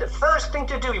said, the first thing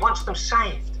to do, he wants them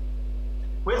saved.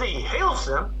 Whether he heals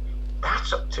them,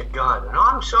 that's up to God. And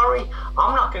I'm sorry,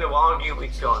 I'm not going to argue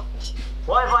with God.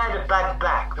 Why have I had a bad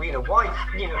back? Why have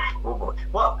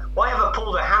I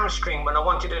pulled a hamstring when I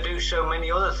wanted to do so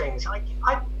many other things?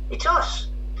 It's us.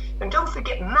 And don't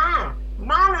forget, man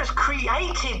has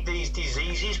created these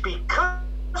diseases because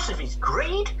of his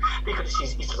greed, because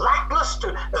he's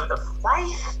lackluster of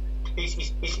faith.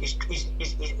 He's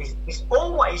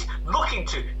always looking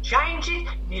to change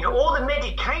it. All the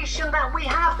medication that we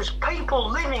have, there's people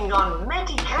living on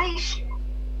medication.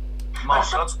 Mark,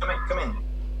 can I just come in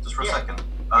just for a second?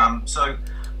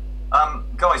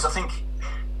 Guys, I think,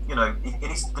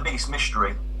 it is the biggest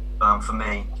mystery for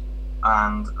me,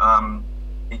 and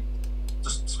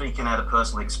just speaking out of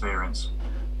personal experience,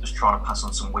 just trying to pass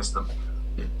on some wisdom.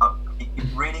 It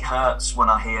really hurts when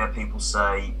I hear people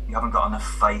say, you haven't got enough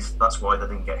faith, that's why they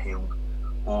didn't get healed.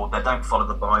 Or they don't follow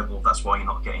the Bible, that's why you're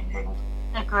not getting healed.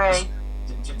 Agree.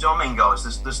 Do you know what I mean, guys?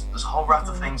 There's a whole raft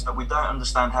of things that we don't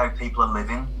understand how people are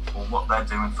living or what they're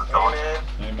doing for God.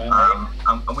 Amen.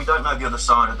 And we don't know the other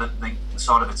side of the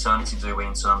side of eternity, do we,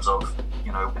 in terms of,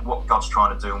 what God's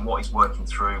trying to do and what he's working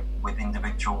through with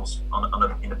individuals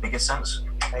in a bigger sense.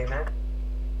 Amen.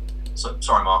 So,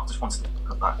 sorry, Mark, just wanted to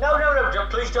put that. No,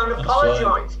 please don't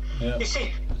apologise. Yeah. You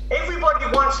see, everybody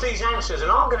wants these answers,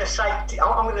 and I'm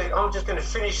just going to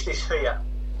finish this here.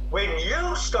 When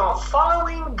you start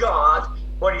following God,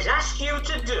 what he's asked you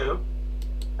to do,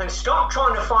 and stop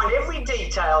trying to find every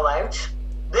detail out,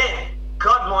 then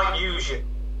God might use you.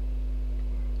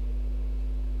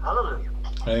 Hallelujah.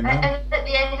 Amen. And at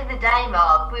the end of the day,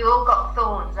 Mark, we all got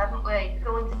thorns, haven't we?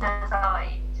 Thorns in our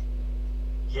side.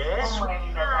 Yes, we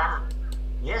have.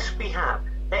 Yes, we have.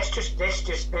 Let's just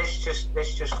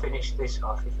finish this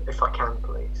off, if I can,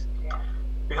 please. Yeah.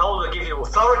 Behold, I give you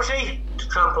authority to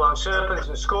trample on serpents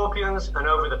and scorpions and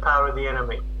over the power of the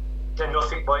enemy. Then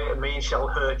nothing by me shall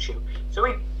hurt you. So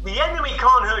the enemy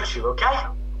can't hurt you, okay?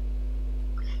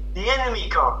 The enemy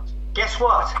can't. Guess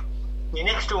what? Your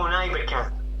next door neighbour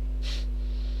can.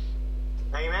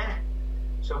 Amen?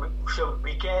 So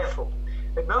be careful.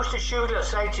 But most assuredly I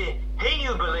say to you, he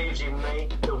who believes in me,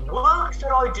 the works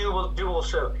that I do will do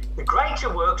also. The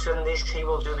greater works than this he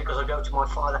will do, because I go to my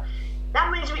Father. That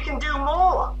means we can do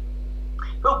more.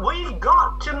 But we've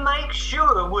got to make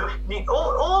sure,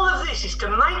 all of this is to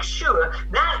make sure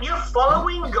that you're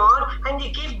following God and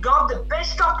you give God the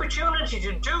best opportunity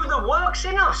to do the works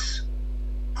in us.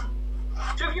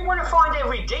 So if you want to find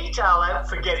every detail out,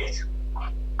 forget it.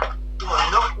 You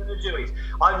are not going to do it.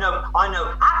 I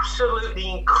know absolutely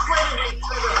incredibly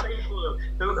clever people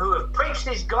who have preached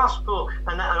this gospel,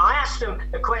 and I ask them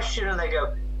a question and they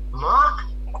go, Mark,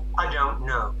 I don't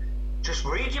know. Just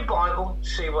read your Bible,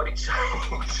 see what it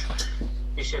says.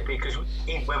 He said, because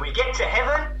when we get to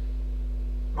heaven,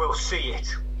 we'll see it.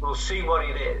 We'll see what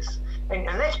it is. And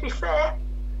let's be fair,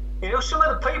 some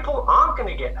of the people aren't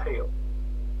going to get healed.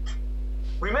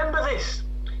 Remember this.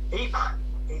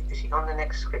 Is it on the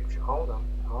next scripture? Hold on,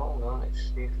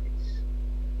 let's see if it's...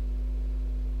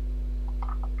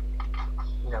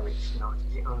 No, it's not.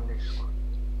 Is it on this one?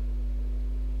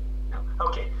 No.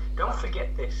 Okay, don't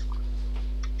forget this.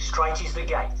 Straight is the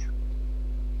gate,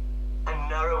 and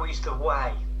narrow is the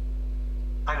way,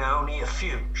 and only a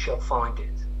few shall find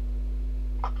it.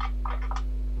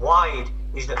 Wide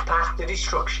is the path to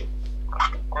destruction,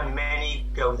 and many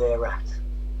go thereat.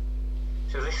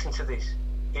 So listen to this.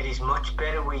 It is much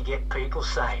better we get people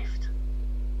saved.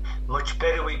 Much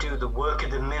better we do the work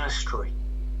of the ministry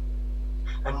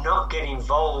and not get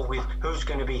involved with who's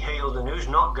going to be healed and who's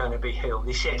not going to be healed.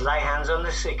 He said, lay hands on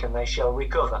the sick and they shall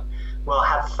recover. Well,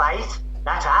 have faith.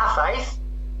 That's our faith.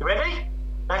 You ready?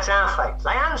 That's our faith.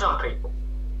 Lay hands on people.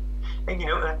 And,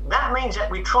 that means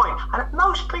that we're trying. And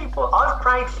most people I've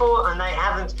prayed for and they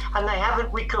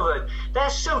haven't recovered. They're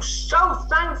so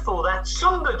thankful that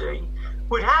somebody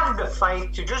would have the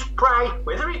faith to just pray,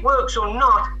 whether it works or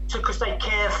not, because they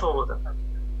care for them.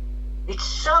 It's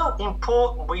so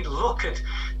important we look at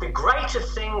the greater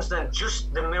things than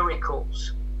just the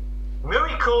miracles.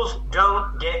 Miracles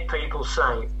don't get people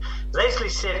saved. Leslie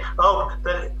said,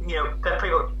 that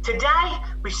people... Today,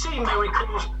 we see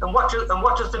miracles, and what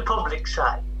does the public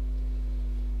say?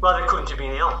 Well, they couldn't have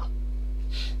been ill.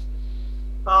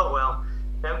 Oh, well,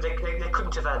 they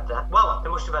couldn't have had that. Well, they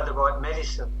must have had the right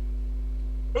medicine.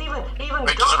 Even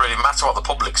it doesn't really matter what the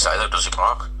public say, though, does it,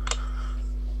 Mark?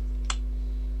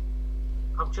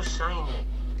 I'm just saying it.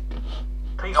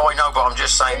 People, No, I know, but I'm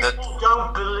just saying that...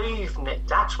 don't believe, Nick.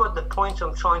 That's what the point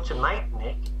I'm trying to make,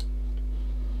 Nick.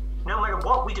 No matter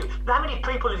what we do. How many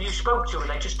people have you spoke to and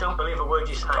they just don't believe a word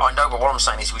you say? I know, but what I'm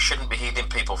saying is we shouldn't be healing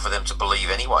people for them to believe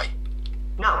anyway.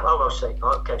 No, I see.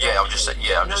 Okay. Yeah, I'm just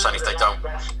saying if they don't...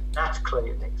 That's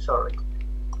clear, Nick. Sorry.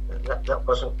 That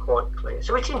wasn't quite clear.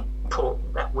 So it's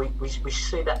important that we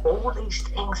see that all these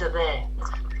things are there.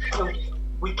 So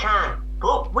we can,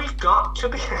 but we've got to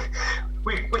be...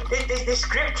 This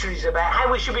scripture is about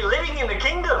how we should be living in the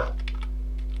kingdom.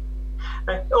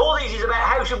 All these is about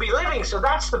how we should be living. So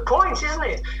that's the point, isn't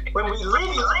it? When we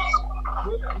live,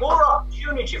 we have more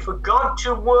opportunity for God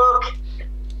to work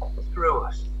through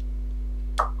us.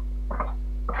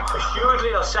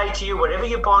 Assuredly, I'll say to you, whatever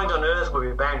you bind on earth will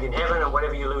be bound in heaven, and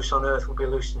whatever you loose on earth will be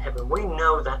loosed in heaven. We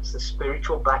know that's the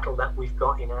spiritual battle that we've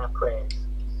got in our prayers.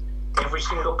 Every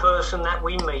single person that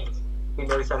we meet, you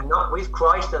know, if they're not with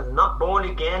Christ and they're not born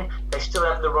again, they still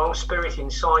have the wrong spirit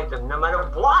inside them, no matter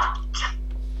what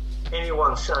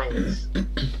anyone says.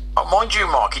 Mind you,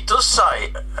 Mark, it does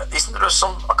say, isn't there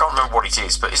some, I can't remember what it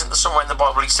is, but isn't there somewhere in the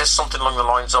Bible it says something along the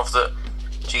lines of that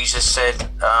Jesus said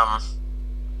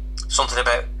something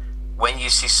about when you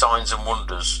see signs and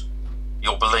wonders,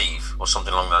 you'll believe, or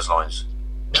something along those lines?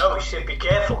 No, he said be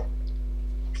careful.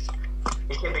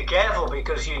 He said be careful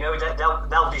because you know that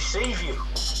they'll deceive you.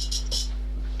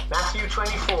 Matthew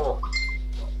 24.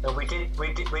 And we did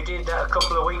that a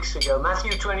couple of weeks ago.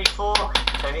 Matthew 24,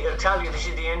 and it'll tell you this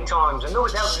is the end times. And they'll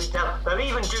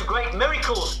even do great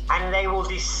miracles, and they will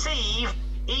deceive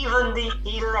even the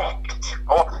elect.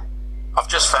 Oh, I've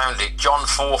just found it. John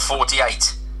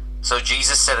 4:48. So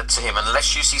Jesus said to him,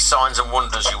 unless you see signs and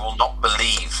wonders, you will not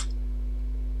believe.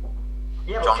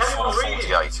 Yeah, John carry on reading.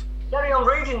 4:48. Carry on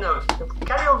reading, though.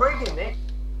 Carry on reading, Nick.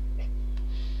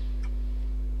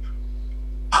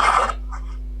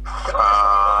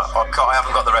 I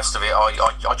haven't got the rest of it.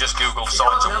 I just googled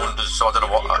signs and wonders, so I don't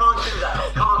know what. You can't do that.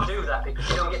 You can't do that because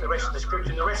you don't get the rest of the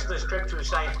scripture. And the rest of the scripture is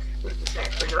saying,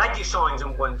 "You'll have your signs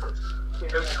and wonders." You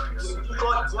know, just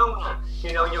like Jonah.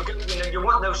 You know, you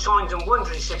want those signs and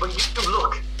wonders. He said, "But you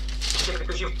look." He said,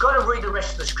 because you've got to read the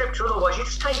rest of the scripture. Otherwise, you're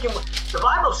just taking. The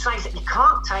Bible says that you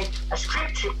can't take a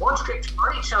scripture, one scripture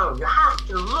on its own. You have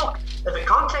to look at the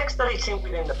context that it's in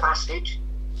within the passage,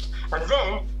 and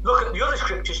then look at the other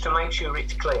scriptures to make sure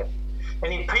it's clear.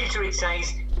 And in Peter it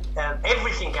says,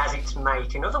 everything has its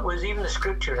mate. In other words, even the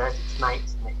scripture has its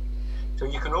mate. So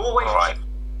you can always,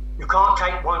 you can't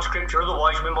take one scripture,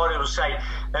 otherwise we might as well say,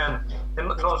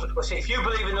 if you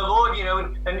believe in the Lord, you know,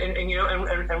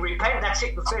 and repent, that's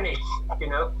it, we're finished. You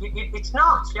know, it's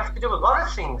not. You have to do a lot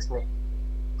of things, Nick.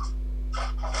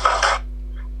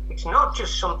 It's not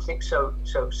just something so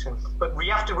simple. But we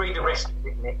have to read the rest of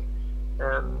it, Nick.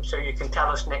 So you can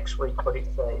tell us next week what it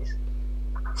says.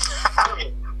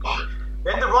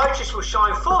 Then the righteous will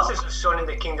shine forth as the sun in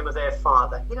the kingdom of their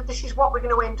Father. You know, this is what we're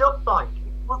going to end up like.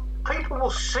 Well, people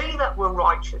will see that we're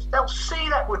righteous. They'll see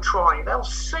that we're trying. They'll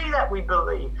see that we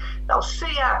believe. They'll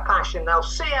see our passion. They'll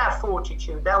see our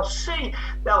fortitude. They'll see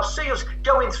us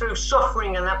going through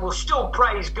suffering, and that we'll still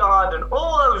praise God and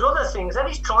all those other things that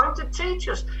He's trying to teach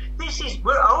us.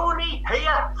 We're only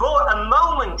here for a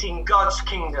moment in God's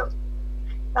kingdom.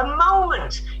 A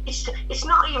moment. It's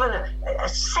not even a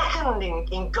second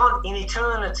in God in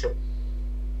eternity.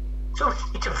 So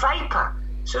it's a vapor.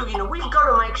 So, you know, we've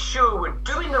got to make sure we're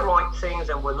doing the right things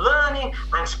and we're learning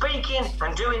and speaking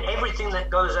and doing everything that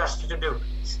God has asked us to do.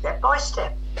 Step by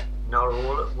step, not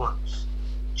all at once.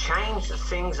 Change the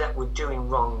things that we're doing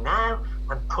wrong now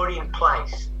and put in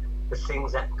place the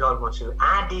things that God wants to do.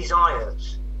 Our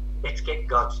desires. Let's get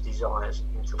God's desires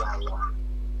into our life.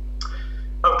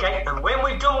 Okay, and when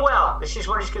we've done well, this is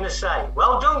what He's going to say.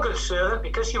 Well done, good servant,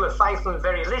 because you were faithful in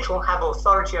very little, have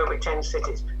authority over 10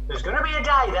 cities. There's going to be a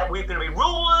day that we're going to be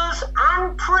rulers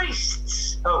and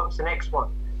priests. Oh, it's the next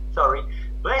one. Sorry.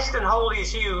 Blessed and holy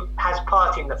is you has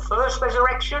part in the first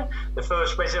resurrection. The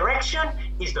first resurrection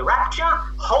is the rapture.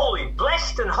 Holy,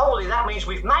 blessed and holy, that means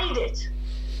we've made it.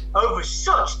 Over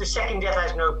such, the second death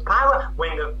has no power.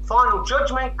 When the final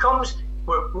judgment comes,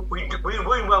 we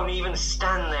won't even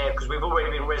stand there because we've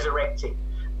already been resurrected.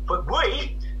 But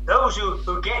we, those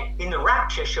who get in the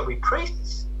rapture, shall be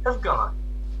priests of God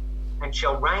and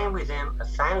shall reign with Him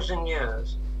 1,000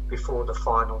 years before the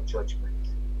final judgment.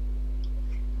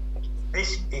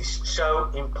 This is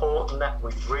so important that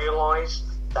we realise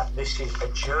that this is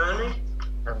a journey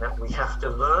and that we have to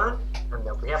learn and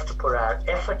that we have to put our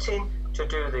effort in to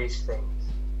do these things.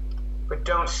 But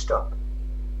don't stop.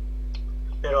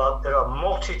 There are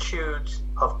multitudes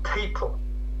of people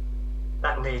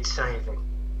that need saving.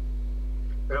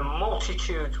 There are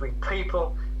multitudes with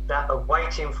people that are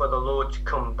waiting for the Lord to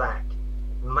come back.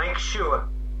 Make sure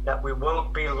that we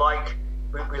won't be like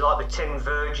the 10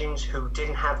 virgins who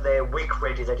didn't have their wick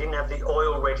ready. They didn't have the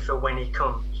oil ready for when he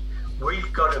comes.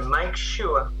 We've got to make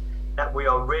sure that we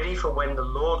are ready for when the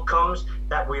Lord comes,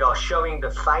 that we are showing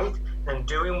the faith and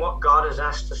doing what God has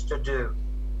asked us to do.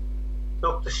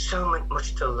 Look, there's so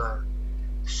much to learn.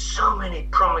 So many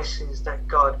promises that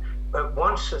God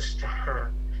wants us to have.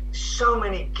 So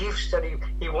many gifts that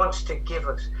he wants to give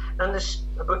us.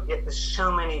 But yet there's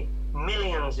so many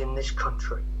millions in this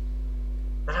country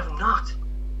that have not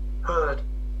heard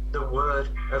the word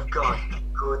of God.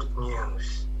 Good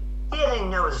news. Yeah, they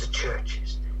know as the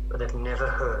churches, but they've never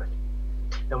heard.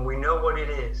 And we know what it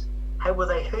is. How will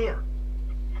they hear?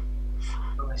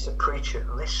 Unless a preacher,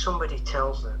 unless somebody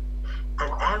tells them.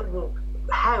 And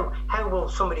how will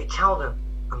somebody tell them?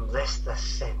 Unless they're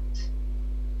sent.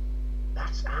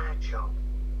 That's our job.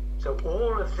 So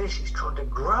all of this is trying to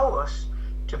grow us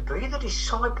to be the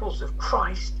disciples of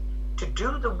Christ, to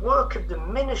do the work of the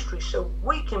ministry so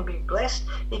we can be blessed.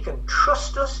 He can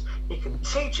trust us, he can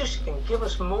teach us, he can give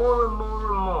us more and more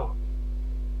and more.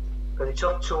 But it's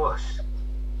up to us.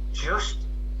 Just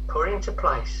put into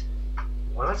place,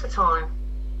 one at a time,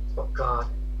 what God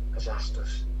has asked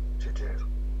us to do.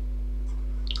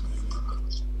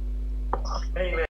 Amen.